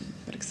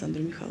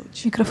Александру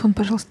Михайловичу. Микрофон,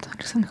 пожалуйста,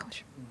 Александр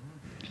Михайлович.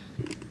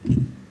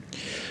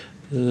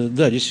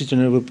 Да,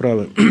 действительно, вы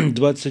правы.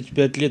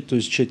 25 лет, то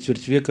есть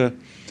четверть века,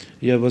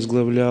 я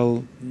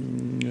возглавлял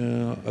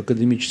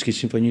академический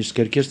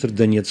симфонический оркестр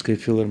Донецкой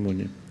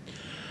филармонии.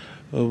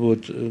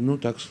 Вот, ну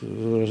так,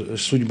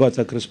 судьба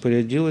так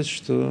распорядилась,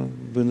 что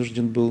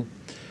вынужден был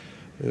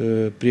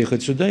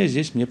приехать сюда, и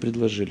здесь мне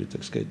предложили,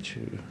 так сказать,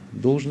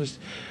 должность.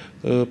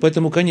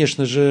 Поэтому,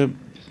 конечно же,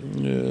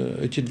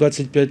 эти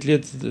 25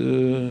 лет,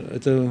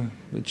 это,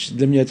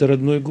 для меня это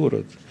родной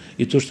город.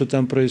 И то, что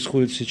там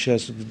происходит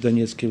сейчас в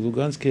Донецке и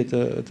Луганске,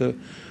 это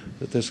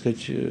так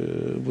сказать,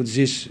 вот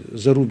здесь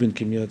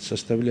зарубинки меня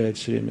составляют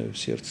все время в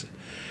сердце.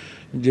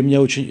 Для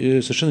меня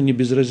очень совершенно не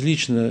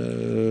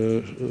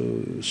безразлична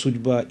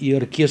судьба и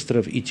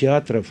оркестров, и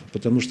театров,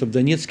 потому что в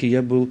Донецке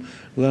я был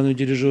главный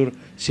дирижер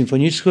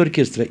симфонического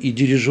оркестра и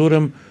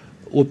дирижером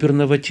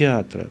оперного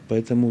театра.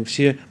 Поэтому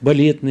все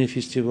балетные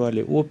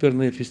фестивали,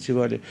 оперные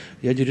фестивали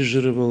я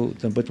дирижировал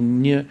там. Поэтому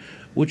мне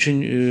очень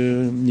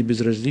не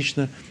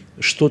безразлично,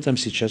 что там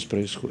сейчас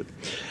происходит.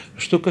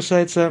 Что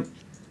касается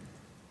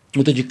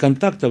вот этих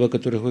контактов, о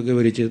которых вы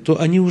говорите,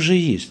 то они уже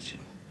есть.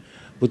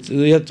 Вот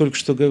я только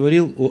что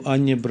говорил о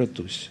Анне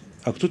Братусь.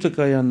 А кто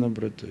такая Анна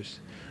Братусь?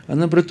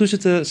 Анна Братусь –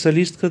 это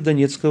солистка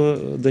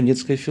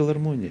Донецкой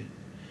филармонии.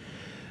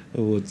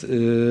 Вот.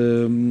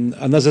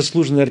 Она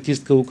заслуженная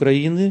артистка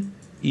Украины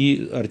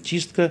и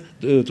артистка,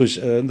 то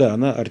есть, да,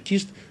 она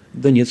артист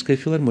Донецкой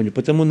филармонии.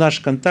 Потому наш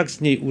контакт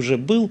с ней уже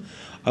был,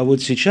 а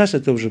вот сейчас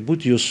это уже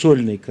будет ее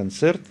сольный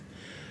концерт.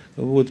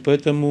 Вот,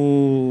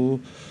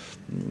 поэтому,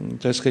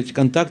 так сказать,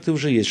 контакты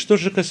уже есть. Что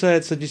же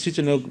касается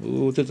действительно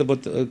вот этого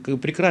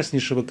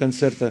прекраснейшего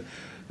концерта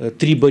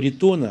 «Три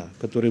баритона»,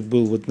 который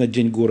был вот на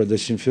День города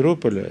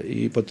Симферополя,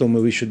 и потом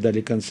мы еще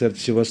дали концерт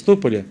в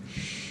Севастополе.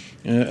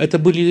 Это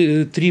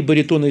были 3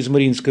 баритона из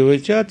Мариинского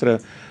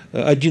театра.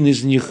 Один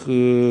из них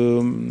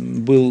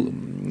был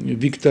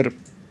Виктор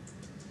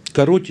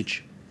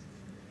Коротич.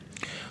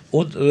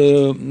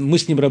 Мы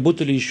с ним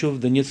работали еще в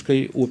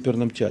Донецкой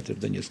оперном театре, в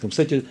Донецком.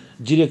 Кстати,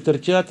 директор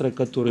театра,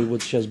 который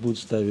вот сейчас будет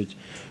ставить,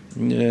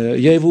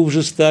 я его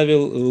уже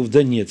ставил в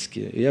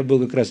Донецке. Я был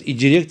как раз и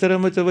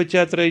директором этого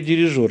театра, и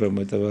дирижером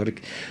этого.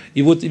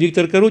 И вот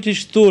Виктор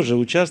Коротич тоже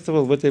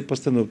участвовал в этой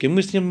постановке.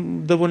 Мы с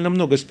ним довольно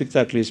много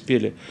спектаклей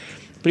спели.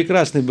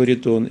 Прекрасный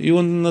баритон. И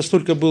он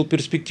настолько был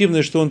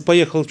перспективный, что он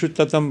поехал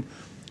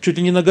чуть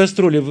ли не на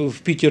гастроли в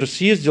Питер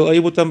съездил, а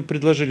его там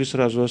предложили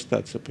сразу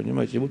остаться,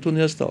 понимаете, и вот он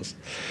и остался.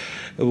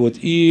 Вот.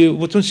 И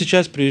вот он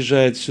сейчас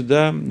приезжает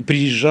сюда,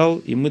 приезжал,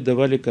 и мы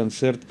давали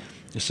концерт,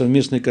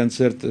 совместный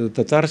концерт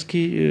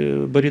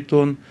татарский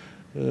баритон,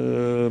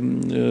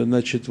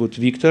 значит, вот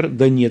Виктор,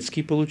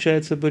 донецкий,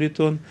 получается,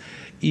 баритон,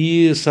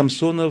 и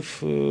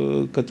Самсонов,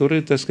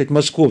 который, так сказать,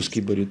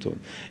 московский баритон.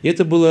 И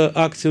это была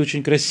акция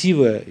очень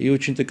красивая и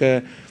очень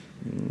такая,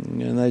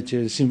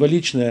 знаете,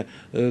 символичная,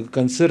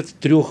 концерт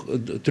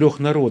трех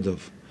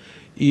народов.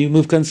 И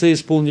мы в конце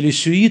исполнили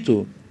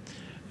сюиту,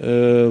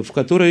 в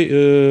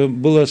которой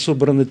было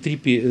собрано три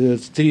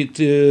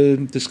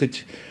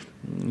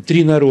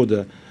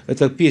народа.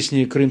 Это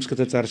песни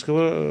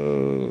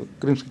крымско-татарского,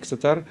 крымских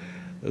татар,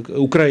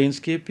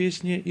 украинские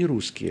песни и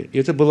русские. И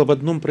это было в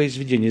одном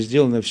произведении,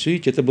 сделано в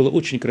сюите. Это было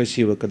очень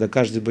красиво, когда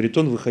каждый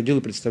баритон выходил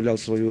и представлял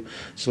свою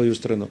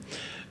страну.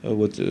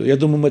 Вот. Я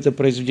думаю, мы это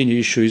произведение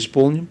еще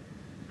исполним.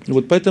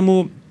 Вот,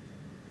 поэтому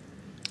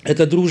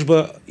эта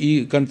дружба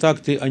и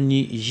контакты,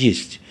 они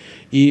есть.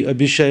 И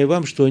обещаю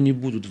вам, что они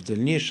будут в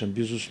дальнейшем,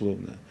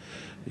 безусловно.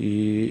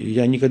 И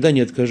я никогда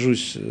не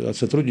откажусь от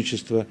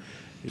сотрудничества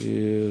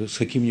с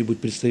каким-нибудь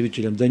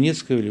представителем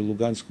Донецкой или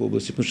Луганской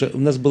области, потому что у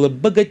нас было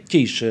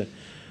богатейшее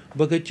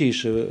вот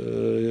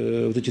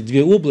эти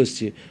две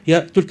области.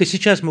 Я только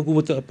сейчас могу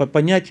вот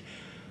понять,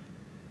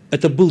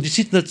 это был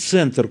действительно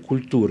центр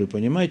культуры,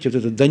 понимаете, вот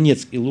это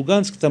Донецк и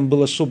Луганск, там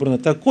было собрано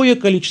такое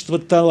количество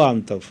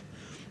талантов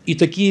и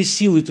такие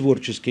силы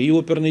творческие, и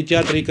оперные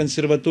театры, и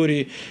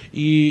консерватории,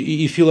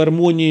 и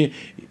филармонии,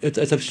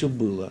 это все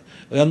было.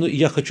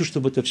 Я хочу,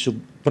 чтобы это все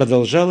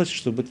продолжалось,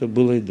 чтобы это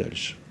было и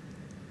дальше.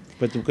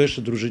 Поэтому,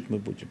 конечно, дружить мы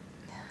будем.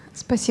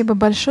 Спасибо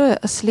большое.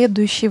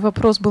 Следующий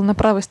вопрос был на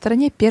правой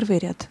стороне, первый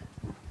ряд.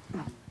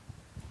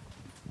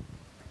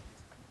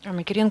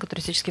 Макиренко,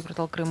 туристический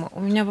портал Крыма. У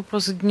меня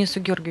вопрос к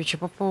Денису Георгиевичу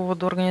по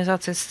поводу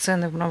организации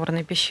сцены в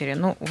Мраморной пещере.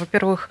 Ну,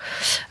 во-первых,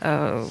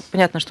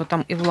 понятно, что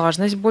там и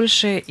влажность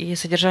больше, и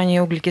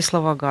содержание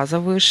углекислого газа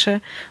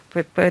выше,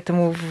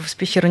 поэтому в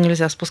пещеру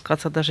нельзя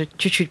спускаться, даже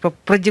чуть-чуть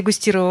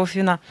продегустировав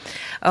вина.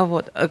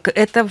 Вот.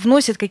 Это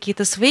вносит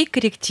какие-то свои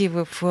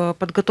коррективы в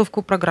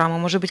подготовку программы?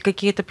 Может быть,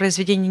 какие-то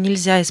произведения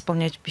нельзя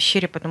исполнять в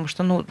пещере, потому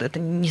что, ну, это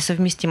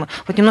несовместимо.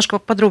 Вот немножко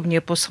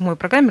подробнее по самой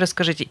программе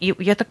расскажите. И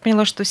я так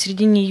поняла, что в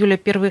середине июля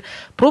первый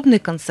пробный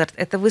концерт.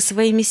 Это вы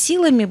своими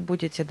силами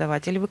будете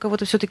давать, или вы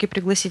кого-то все-таки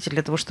пригласите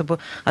для того, чтобы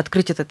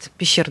открыть этот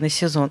пещерный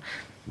сезон?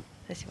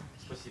 Спасибо.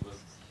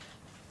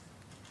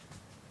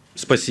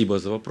 Спасибо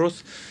за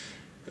вопрос.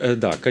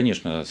 Да,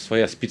 конечно,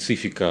 своя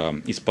специфика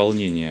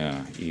исполнения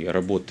и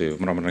работы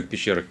в мраморных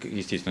пещерах,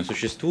 естественно,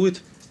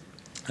 существует.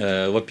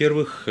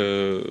 Во-первых,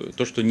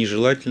 то, что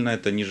нежелательно,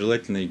 это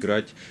нежелательно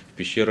играть в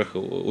пещерах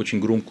очень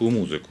громкую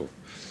музыку,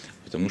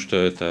 потому что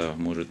это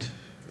может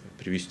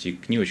привести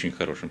к не очень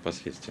хорошим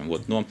последствиям.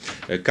 Вот. Но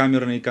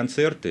камерные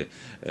концерты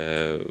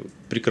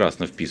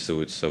прекрасно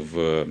вписываются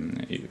в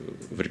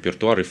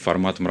репертуар и в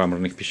формат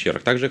мраморных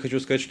пещерах. Также я хочу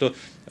сказать, что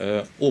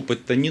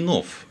опыт-то не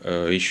нов.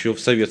 Еще в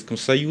Советском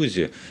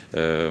Союзе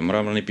в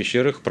мраморных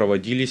пещерах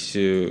проводились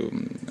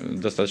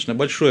достаточно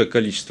большое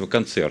количество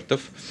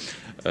концертов.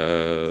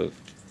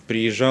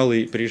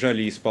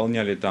 Приезжали и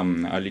исполняли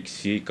там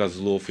Алексей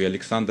Козлов и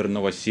Александр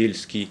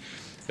Новосельский.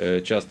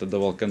 Часто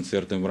давал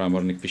концерты в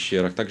мраморных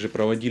пещерах. Также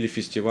проводили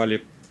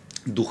фестивали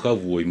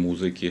духовой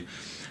музыки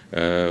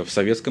в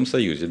Советском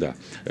Союзе, да.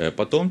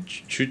 Потом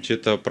чуть-чуть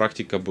эта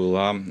практика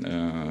была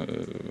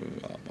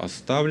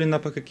оставлена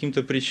по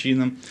каким-то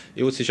причинам.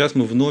 И вот сейчас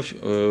мы вновь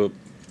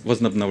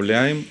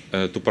возобновляем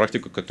ту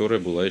практику, которая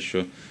была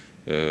еще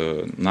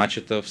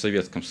начата в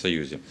Советском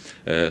Союзе.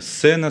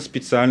 Сцена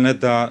специальная,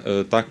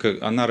 да, так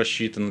она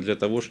рассчитана для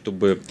того,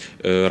 чтобы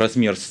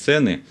размер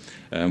сцены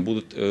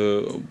будут...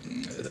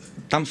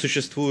 Там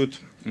существуют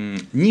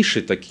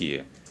ниши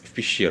такие в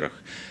пещерах,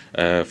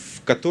 в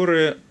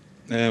которые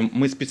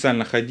мы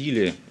специально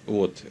ходили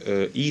вот,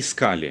 и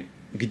искали,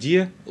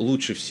 где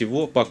лучше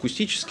всего по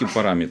акустическим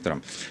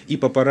параметрам и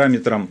по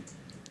параметрам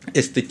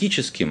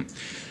эстетическим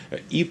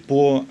и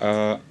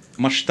по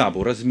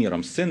масштабу,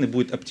 размерам сцены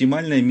будет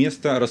оптимальное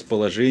место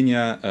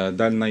расположения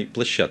дальней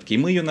площадки. И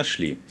мы ее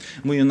нашли.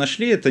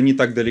 Это не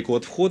так далеко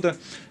от входа.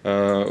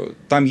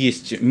 Там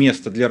есть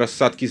место для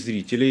рассадки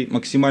зрителей.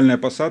 Максимальная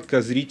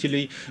посадка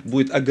зрителей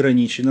будет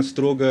ограничена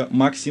строго,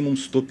 максимум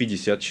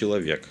 150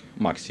 человек.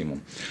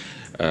 Максимум.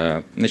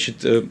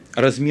 Значит,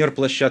 размер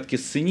площадки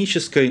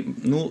сценической,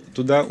 ну,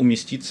 туда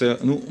уместится,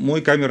 ну,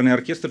 мой камерный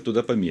оркестр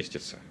туда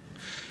поместится.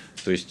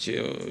 То есть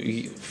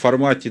в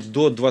формате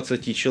до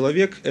 20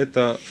 человек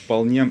это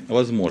вполне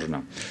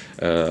возможно.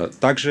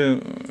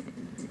 Также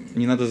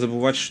не надо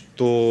забывать,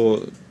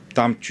 что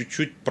там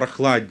чуть-чуть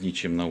прохладнее,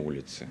 чем на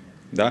улице.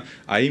 Да?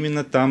 А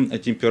именно там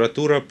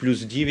температура плюс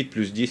 9,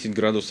 плюс 10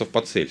 градусов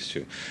по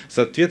Цельсию.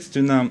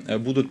 Соответственно,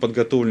 будут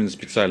подготовлены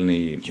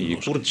специальные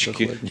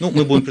курточки. Ну,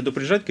 мы будем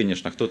предупреждать,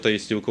 конечно, кто-то,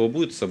 если у кого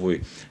будет с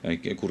собой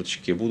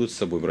курточки, будут с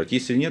собой брать.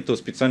 Если нет, то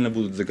специально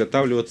будут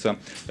заготавливаться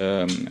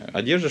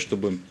одежда,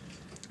 чтобы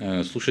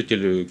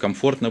слушателю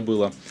комфортно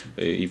было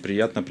и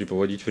приятно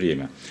препроводить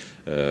время.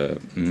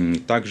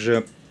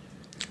 Также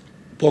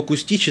по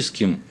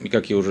акустическим,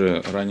 как я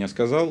уже ранее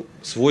сказал,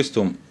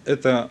 свойствам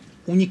это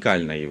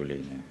уникальное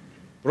явление.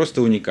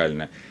 Просто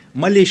уникальное.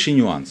 малейший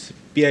нюанс,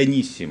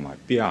 пианиссимо,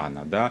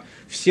 пиано, да,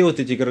 все вот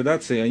эти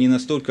градации, они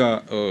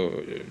настолько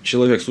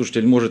человек,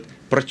 слушатель, может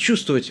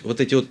прочувствовать вот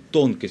эти вот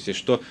тонкости,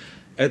 что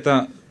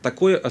это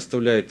такое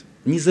оставляет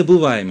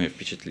незабываемое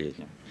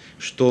впечатление,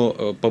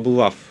 что,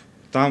 побывав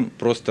там,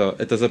 просто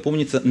это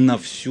запомнится на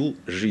всю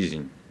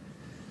жизнь.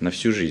 На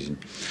всю жизнь.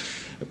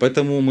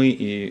 Поэтому мы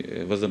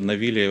и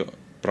возобновили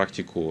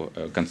практику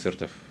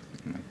концертов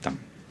там.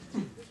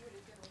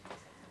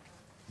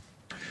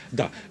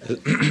 Да,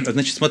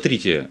 значит,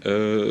 смотрите,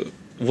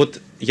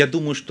 вот я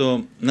думаю,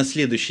 что на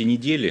следующей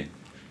неделе,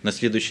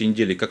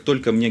 как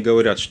только мне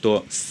говорят,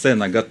 что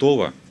сцена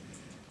готова,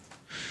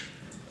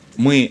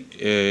 мы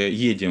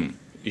едем,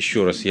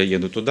 еще раз я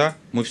еду туда,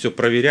 мы все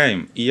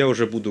проверяем, и я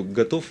уже буду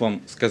готов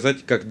вам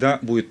сказать, когда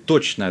будет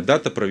точная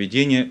дата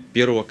проведения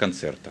первого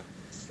концерта.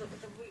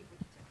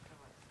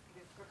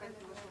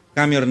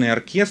 Камерный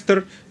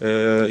оркестр,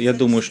 я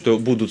думаю, что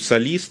будут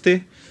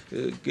солисты,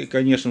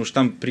 конечно, уж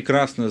там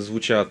прекрасно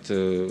звучат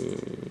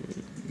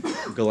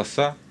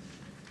голоса,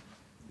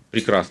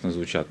 прекрасно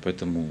звучат,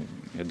 поэтому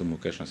я думаю,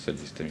 конечно, с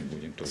солистами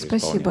будем тоже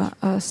Спасибо.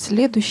 исполнять.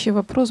 Следующий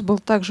вопрос был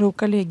также у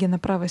коллеги на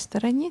правой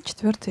стороне,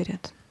 4-й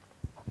ряд.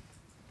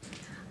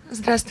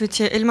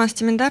 Здравствуйте, Эльмас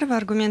Тиминдарова,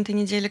 «Аргументы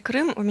недели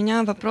Крым». У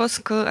меня вопрос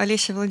к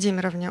Олесе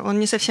Владимировне. Он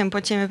не совсем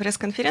по теме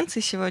пресс-конференции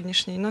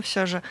сегодняшней, но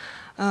все же.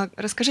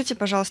 Расскажите,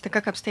 пожалуйста,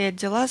 как обстоят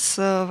дела с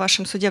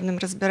вашим судебным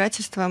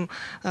разбирательством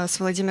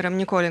с Владимиром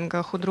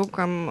Николенко,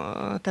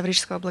 худругом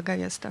Таврического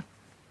благовеста?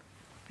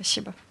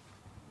 Спасибо.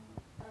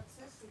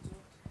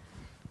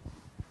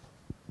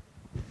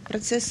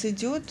 Процесс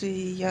идет, и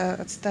я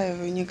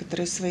отстаиваю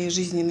некоторые свои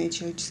жизненные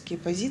человеческие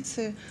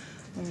позиции.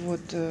 Вот,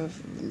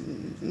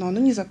 но оно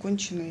не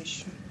закончено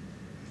еще.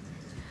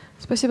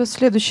 Спасибо.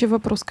 Следующий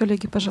вопрос,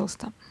 коллеги,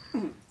 пожалуйста.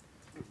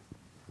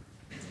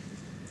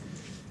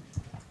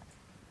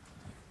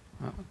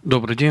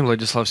 Добрый день,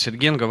 Владислав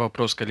Сергенко.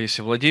 Вопрос к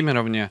Олесе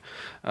Владимировне.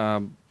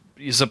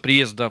 Из-за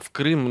приезда в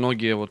Крым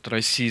многие вот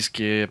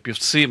российские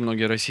певцы,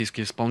 многие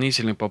российские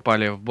исполнители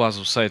попали в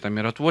базу сайта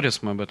 «Миротворец»,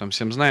 мы об этом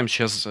всем знаем.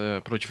 Сейчас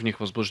против них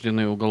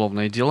возбуждены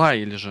уголовные дела,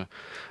 или же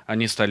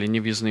они стали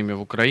невъездными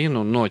в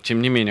Украину. Но, тем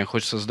не менее,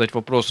 хочется задать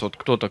вопрос, вот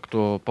кто-то,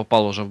 кто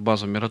попал уже в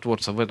базу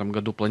 «Миротворца», в этом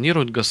году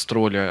планирует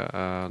гастроли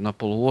на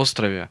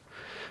полуострове?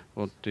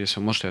 Вот, если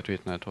вы можете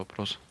ответить на этот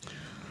вопрос.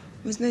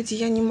 Вы знаете,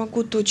 я не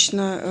могу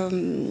точно,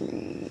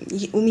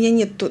 у меня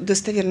нет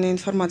достоверной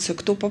информации,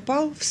 кто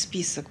попал в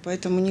список,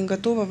 поэтому не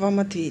готова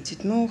вам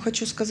ответить. Но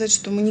хочу сказать,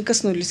 что мы не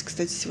коснулись,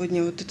 кстати,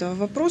 сегодня вот этого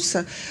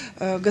вопроса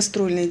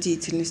гастрольной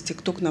деятельности,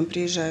 кто к нам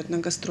приезжает на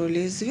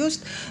гастроли из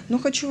звезд. Но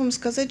хочу вам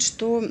сказать,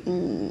 что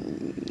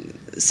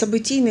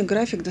событийный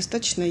график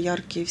достаточно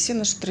яркий. Все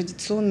наши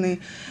традиционные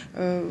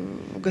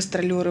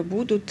гастролеры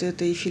будут.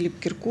 Это и Филипп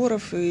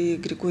Киркоров, и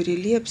Григорий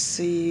Лепс,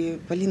 и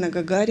Полина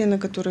Гагарина,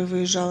 которая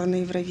выезжала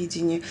на Евровидение.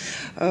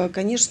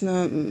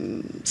 Конечно,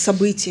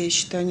 события, я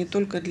считаю, не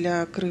только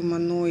для Крыма,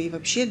 но и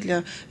вообще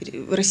для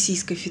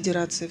Российской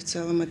Федерации в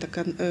целом.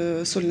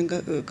 Это сольный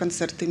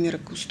концерт Эльмиры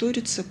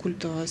Кустурицы,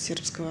 культового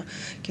сербского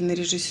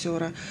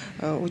кинорежиссера.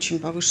 Очень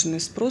повышенный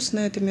спрос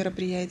на это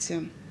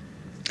мероприятие.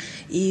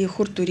 И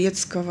хор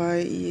турецкого,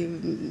 и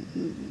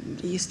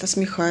Стас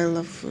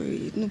Михайлов,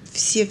 и,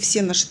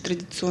 все наши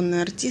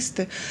традиционные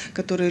артисты,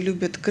 которые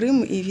любят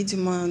Крым и,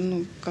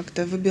 видимо,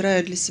 как-то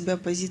выбирают для себя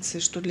позиции,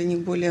 что для них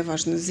более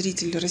важно,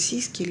 зритель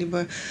российский,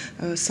 либо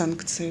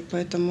санкции.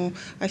 Поэтому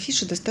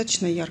афиша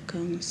достаточно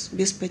яркая у нас,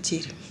 без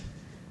потерь.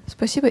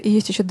 Спасибо. И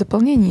есть еще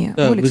дополнение.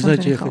 Да, вы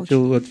знаете, я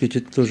хотел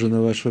ответить тоже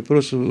на ваш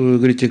вопрос. Вы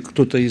говорите,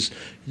 кто-то из...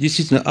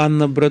 Действительно,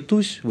 Анна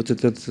Братусь, вот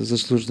эта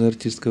заслуженная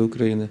артистка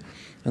Украины,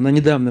 она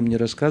недавно мне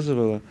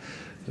рассказывала,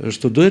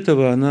 что до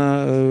этого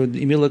она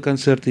имела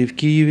концерты и в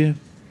Киеве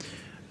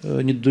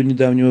до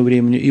недавнего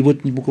времени. И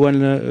вот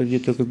буквально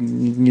где-то,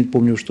 не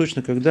помню уж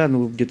точно когда,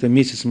 но где-то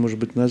месяц, может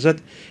быть, назад,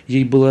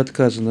 ей было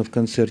отказано в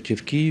концерте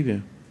в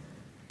Киеве.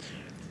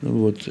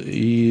 Вот.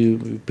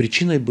 И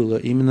причиной было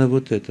именно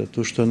вот это,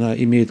 то, что она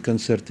имеет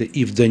концерты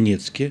и в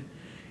Донецке,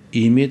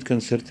 и имеет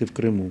концерты в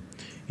Крыму.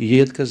 И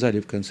ей отказали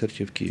в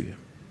концерте в Киеве.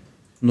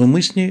 Но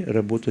мы с ней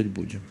работать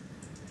будем,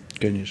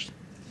 конечно.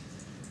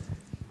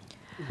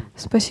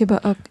 Спасибо.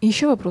 А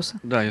еще вопросы?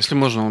 Да, если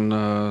можно, он,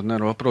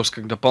 наверное, вопрос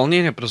как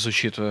дополнение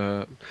прозвучит.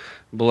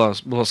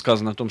 Было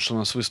сказано о том, что у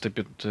нас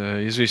выступит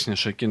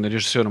известнейший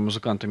кинорежиссер и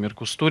музыкант Эльмира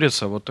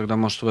Кустурица. Вот тогда,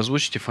 может, вы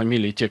озвучите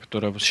фамилии, те,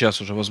 которые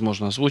сейчас уже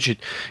возможно озвучить,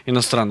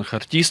 иностранных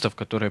артистов,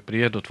 которые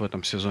приедут в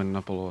этом сезоне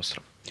на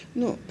полуостров.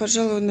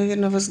 Пожалуй,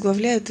 наверное,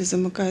 возглавляет и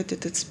замыкает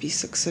этот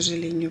список. К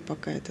сожалению,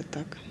 пока это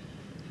так.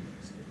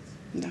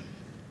 Да.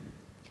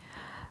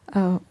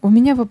 У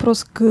меня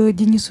вопрос к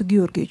Денису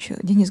Георгиевичу.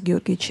 Денис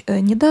Георгиевич,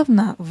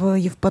 недавно в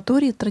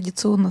Евпатории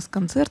традиционно с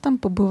концертом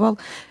побывал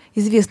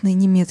известный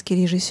немецкий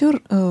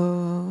режиссер,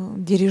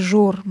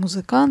 дирижер,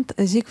 музыкант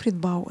Зигфрид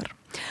Бауэр.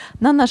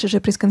 На нашей же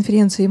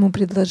пресс-конференции ему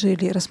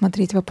предложили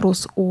рассмотреть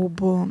вопрос об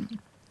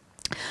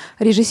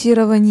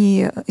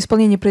режиссировании,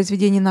 исполнении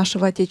произведений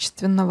нашего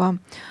отечественного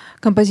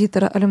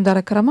композитора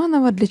Алимдара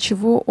Караманова, для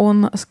чего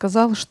он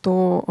сказал,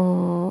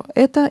 что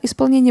это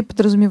исполнение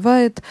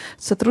подразумевает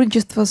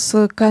сотрудничество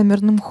с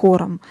камерным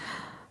хором.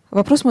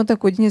 Вопрос мой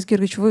такой, Денис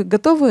Георгиевич, вы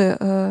готовы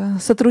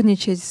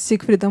сотрудничать с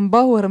Зигфридом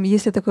Бауэром,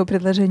 если такое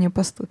предложение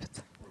поступит?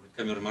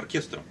 Камерным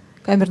оркестром?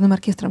 Камерным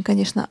оркестром,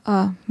 конечно.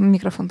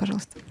 Микрофон,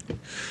 пожалуйста.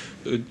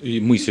 И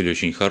мысль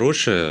очень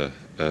хорошая.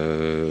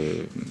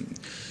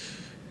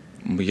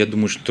 Я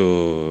думаю,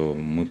 что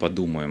мы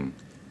подумаем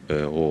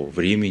о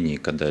времени,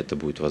 когда это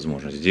будет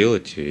возможно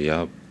сделать.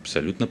 Я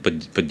абсолютно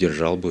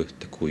поддержал бы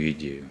такую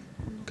идею,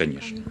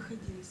 конечно.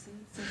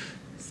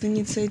 С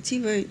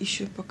инициативой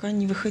еще пока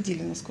не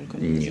выходили, насколько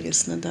мне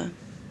известно, да.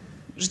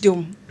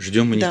 Ждем.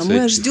 Ждем инициатив. Да,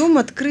 мы ждем,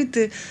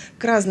 открыты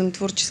к разным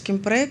творческим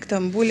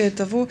проектам. Более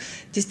того,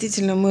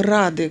 действительно, мы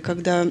рады,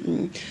 когда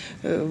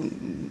в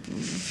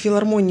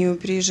филармонию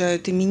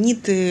приезжают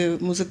именитые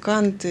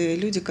музыканты,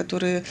 люди,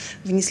 которые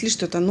внесли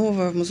что-то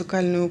новое в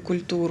музыкальную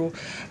культуру.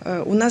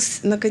 У нас,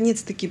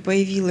 наконец-таки,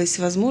 появилась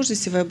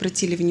возможность, и вы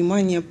обратили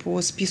внимание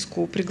по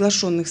списку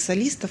приглашенных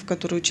солистов,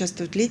 которые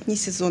участвуют в летний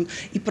сезон,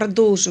 и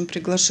продолжим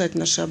приглашать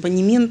наши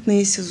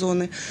абонементные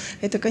сезоны.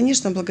 Это,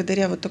 конечно,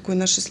 благодаря вот такой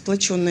нашей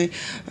сплоченной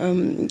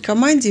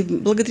команде,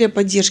 благодаря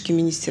поддержке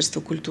Министерства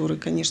культуры,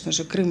 конечно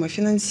же, Крыма,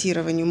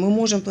 финансированию, мы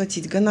можем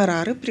платить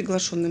гонорары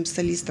приглашенным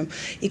солистам.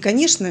 И,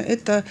 конечно,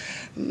 это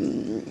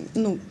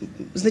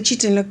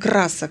значительно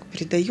красок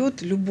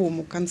придает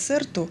любому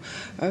концерту,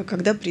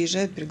 когда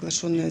приезжает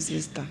приглашенная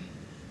звезда.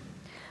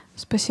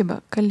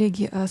 Спасибо,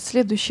 коллеги.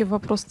 Следующий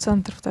вопрос,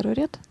 центр, второй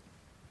ряд.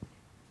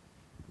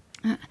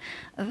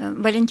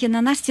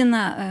 Валентина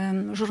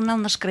Настина, журнал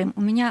 «Наш Крым».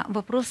 У меня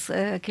вопрос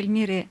к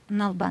Эльмире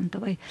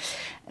Налбантовой.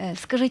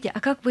 Скажите,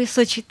 а как вы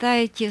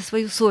сочетаете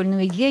свою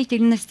сольную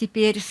деятельность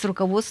теперь с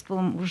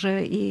руководством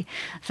уже и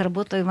с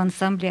работой в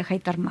ансамбле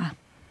 «Хайтарма»?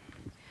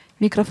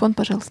 Микрофон,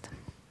 пожалуйста.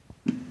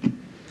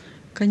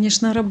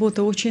 Конечно,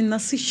 работа очень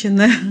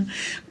насыщенная.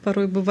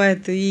 Порой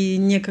бывает и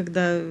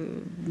некогда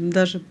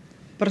даже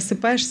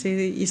просыпаешься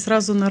и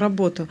сразу на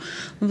работу.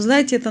 Но вы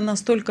знаете, это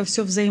настолько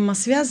все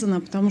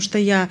взаимосвязано, потому что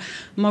я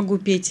могу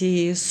петь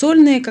и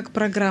сольные как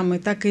программы,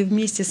 так и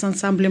вместе с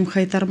ансамблем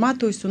 «Хайтарма».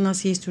 То есть у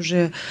нас есть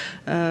уже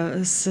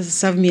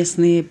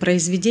совместные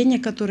произведения,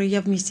 которые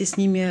я вместе с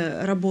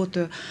ними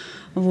работаю.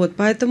 Вот,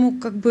 поэтому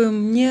как бы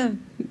мне,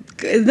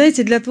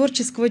 знаете, для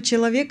творческого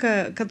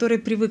человека, который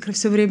привык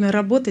все время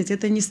работать,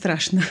 это не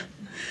страшно.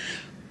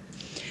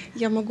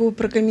 Я могу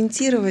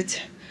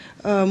прокомментировать.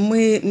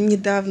 Мы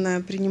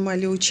недавно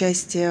принимали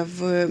участие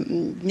в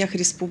Днях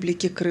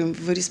Республики Крым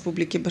в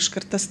Республике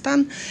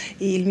Башкортостан,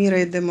 и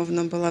Эльмира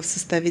Эдемовна была в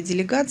составе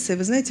делегации.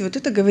 Вы знаете, вот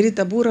это говорит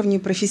об уровне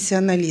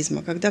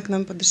профессионализма. Когда к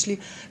нам подошли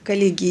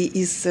коллеги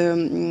из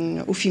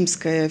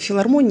Уфимской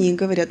филармонии и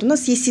говорят, у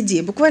нас есть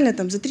идея, буквально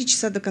там за 3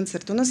 часа до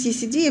концерта, у нас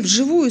есть идея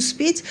вживую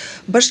спеть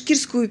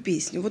башкирскую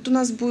песню. Вот у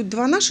нас будет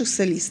 2 наших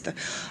солиста,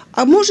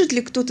 а может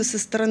ли кто-то со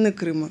стороны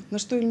Крыма? На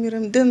что Эльмира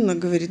Эдемовна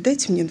говорит,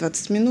 дайте мне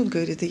 20 минут,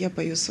 говорит, и я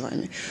пою с вами.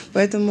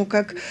 Поэтому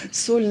как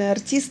сольная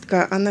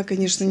артистка, она,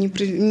 конечно,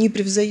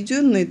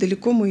 непревзойденная, и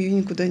далеко мы ее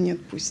никуда не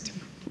отпустим.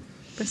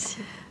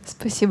 Спасибо.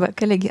 Спасибо.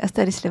 Коллеги,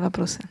 остались ли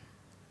вопросы?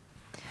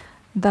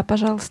 Да,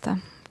 пожалуйста.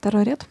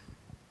 Второй ряд.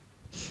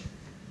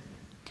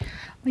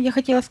 Я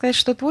хотела сказать,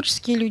 что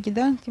творческие люди,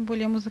 да, тем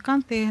более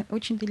музыканты,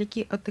 очень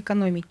далеки от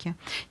экономики.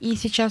 И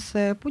сейчас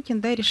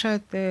Путин, да,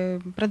 решает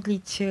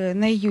продлить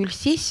на июль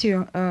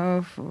сессию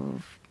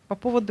по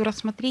поводу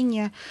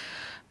рассмотрения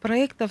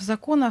проектов,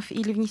 законов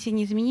или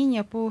внесения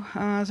изменений по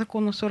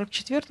закону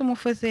 44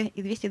 ФЗ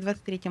и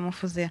 223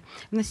 ФЗ.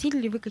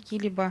 Вносили ли вы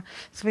какие-либо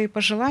свои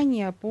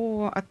пожелания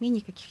по отмене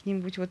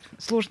каких-нибудь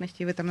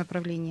сложностей в этом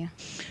направлении?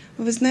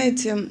 Вы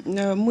знаете,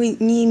 мы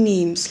не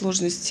имеем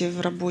сложности в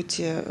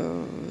работе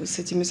с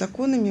этими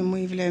законами.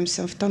 Мы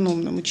являемся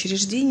автономным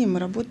учреждением, мы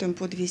работаем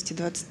по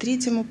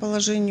 223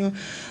 положению.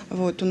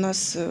 Вот, у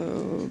нас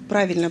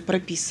правильно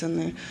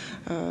прописаны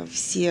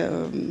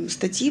все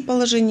статьи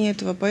положения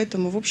этого,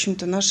 поэтому, в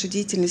общем-то, наша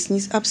деятельность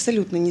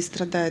абсолютно не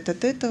страдает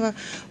от этого.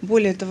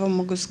 Более того,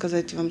 могу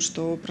сказать вам,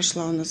 что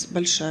прошла у нас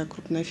большая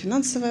крупная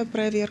финансовая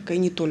проверка, и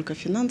не только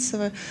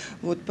финансовая.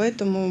 Вот,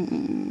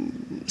 поэтому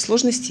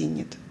сложностей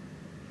нет.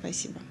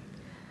 Спасибо.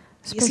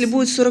 Если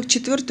будет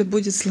 44-й,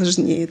 будет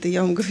сложнее. Это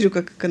я вам говорю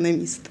как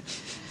экономист.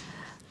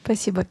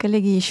 Спасибо.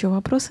 Коллеги, еще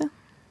вопросы?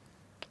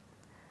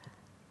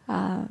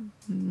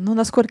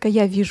 Насколько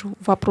я вижу,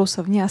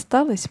 вопросов не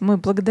осталось. Мы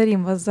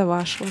благодарим вас за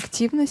вашу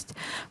активность,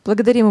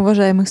 благодарим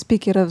уважаемых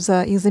спикеров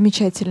за их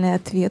замечательные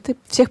ответы.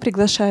 Всех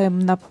приглашаем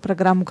на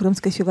программу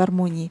Крымской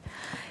филармонии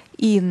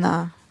и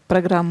на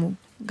программу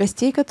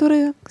гостей,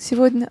 которые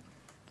сегодня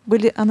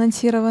были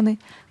анонсированы.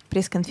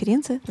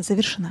 Пресс-конференция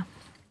завершена.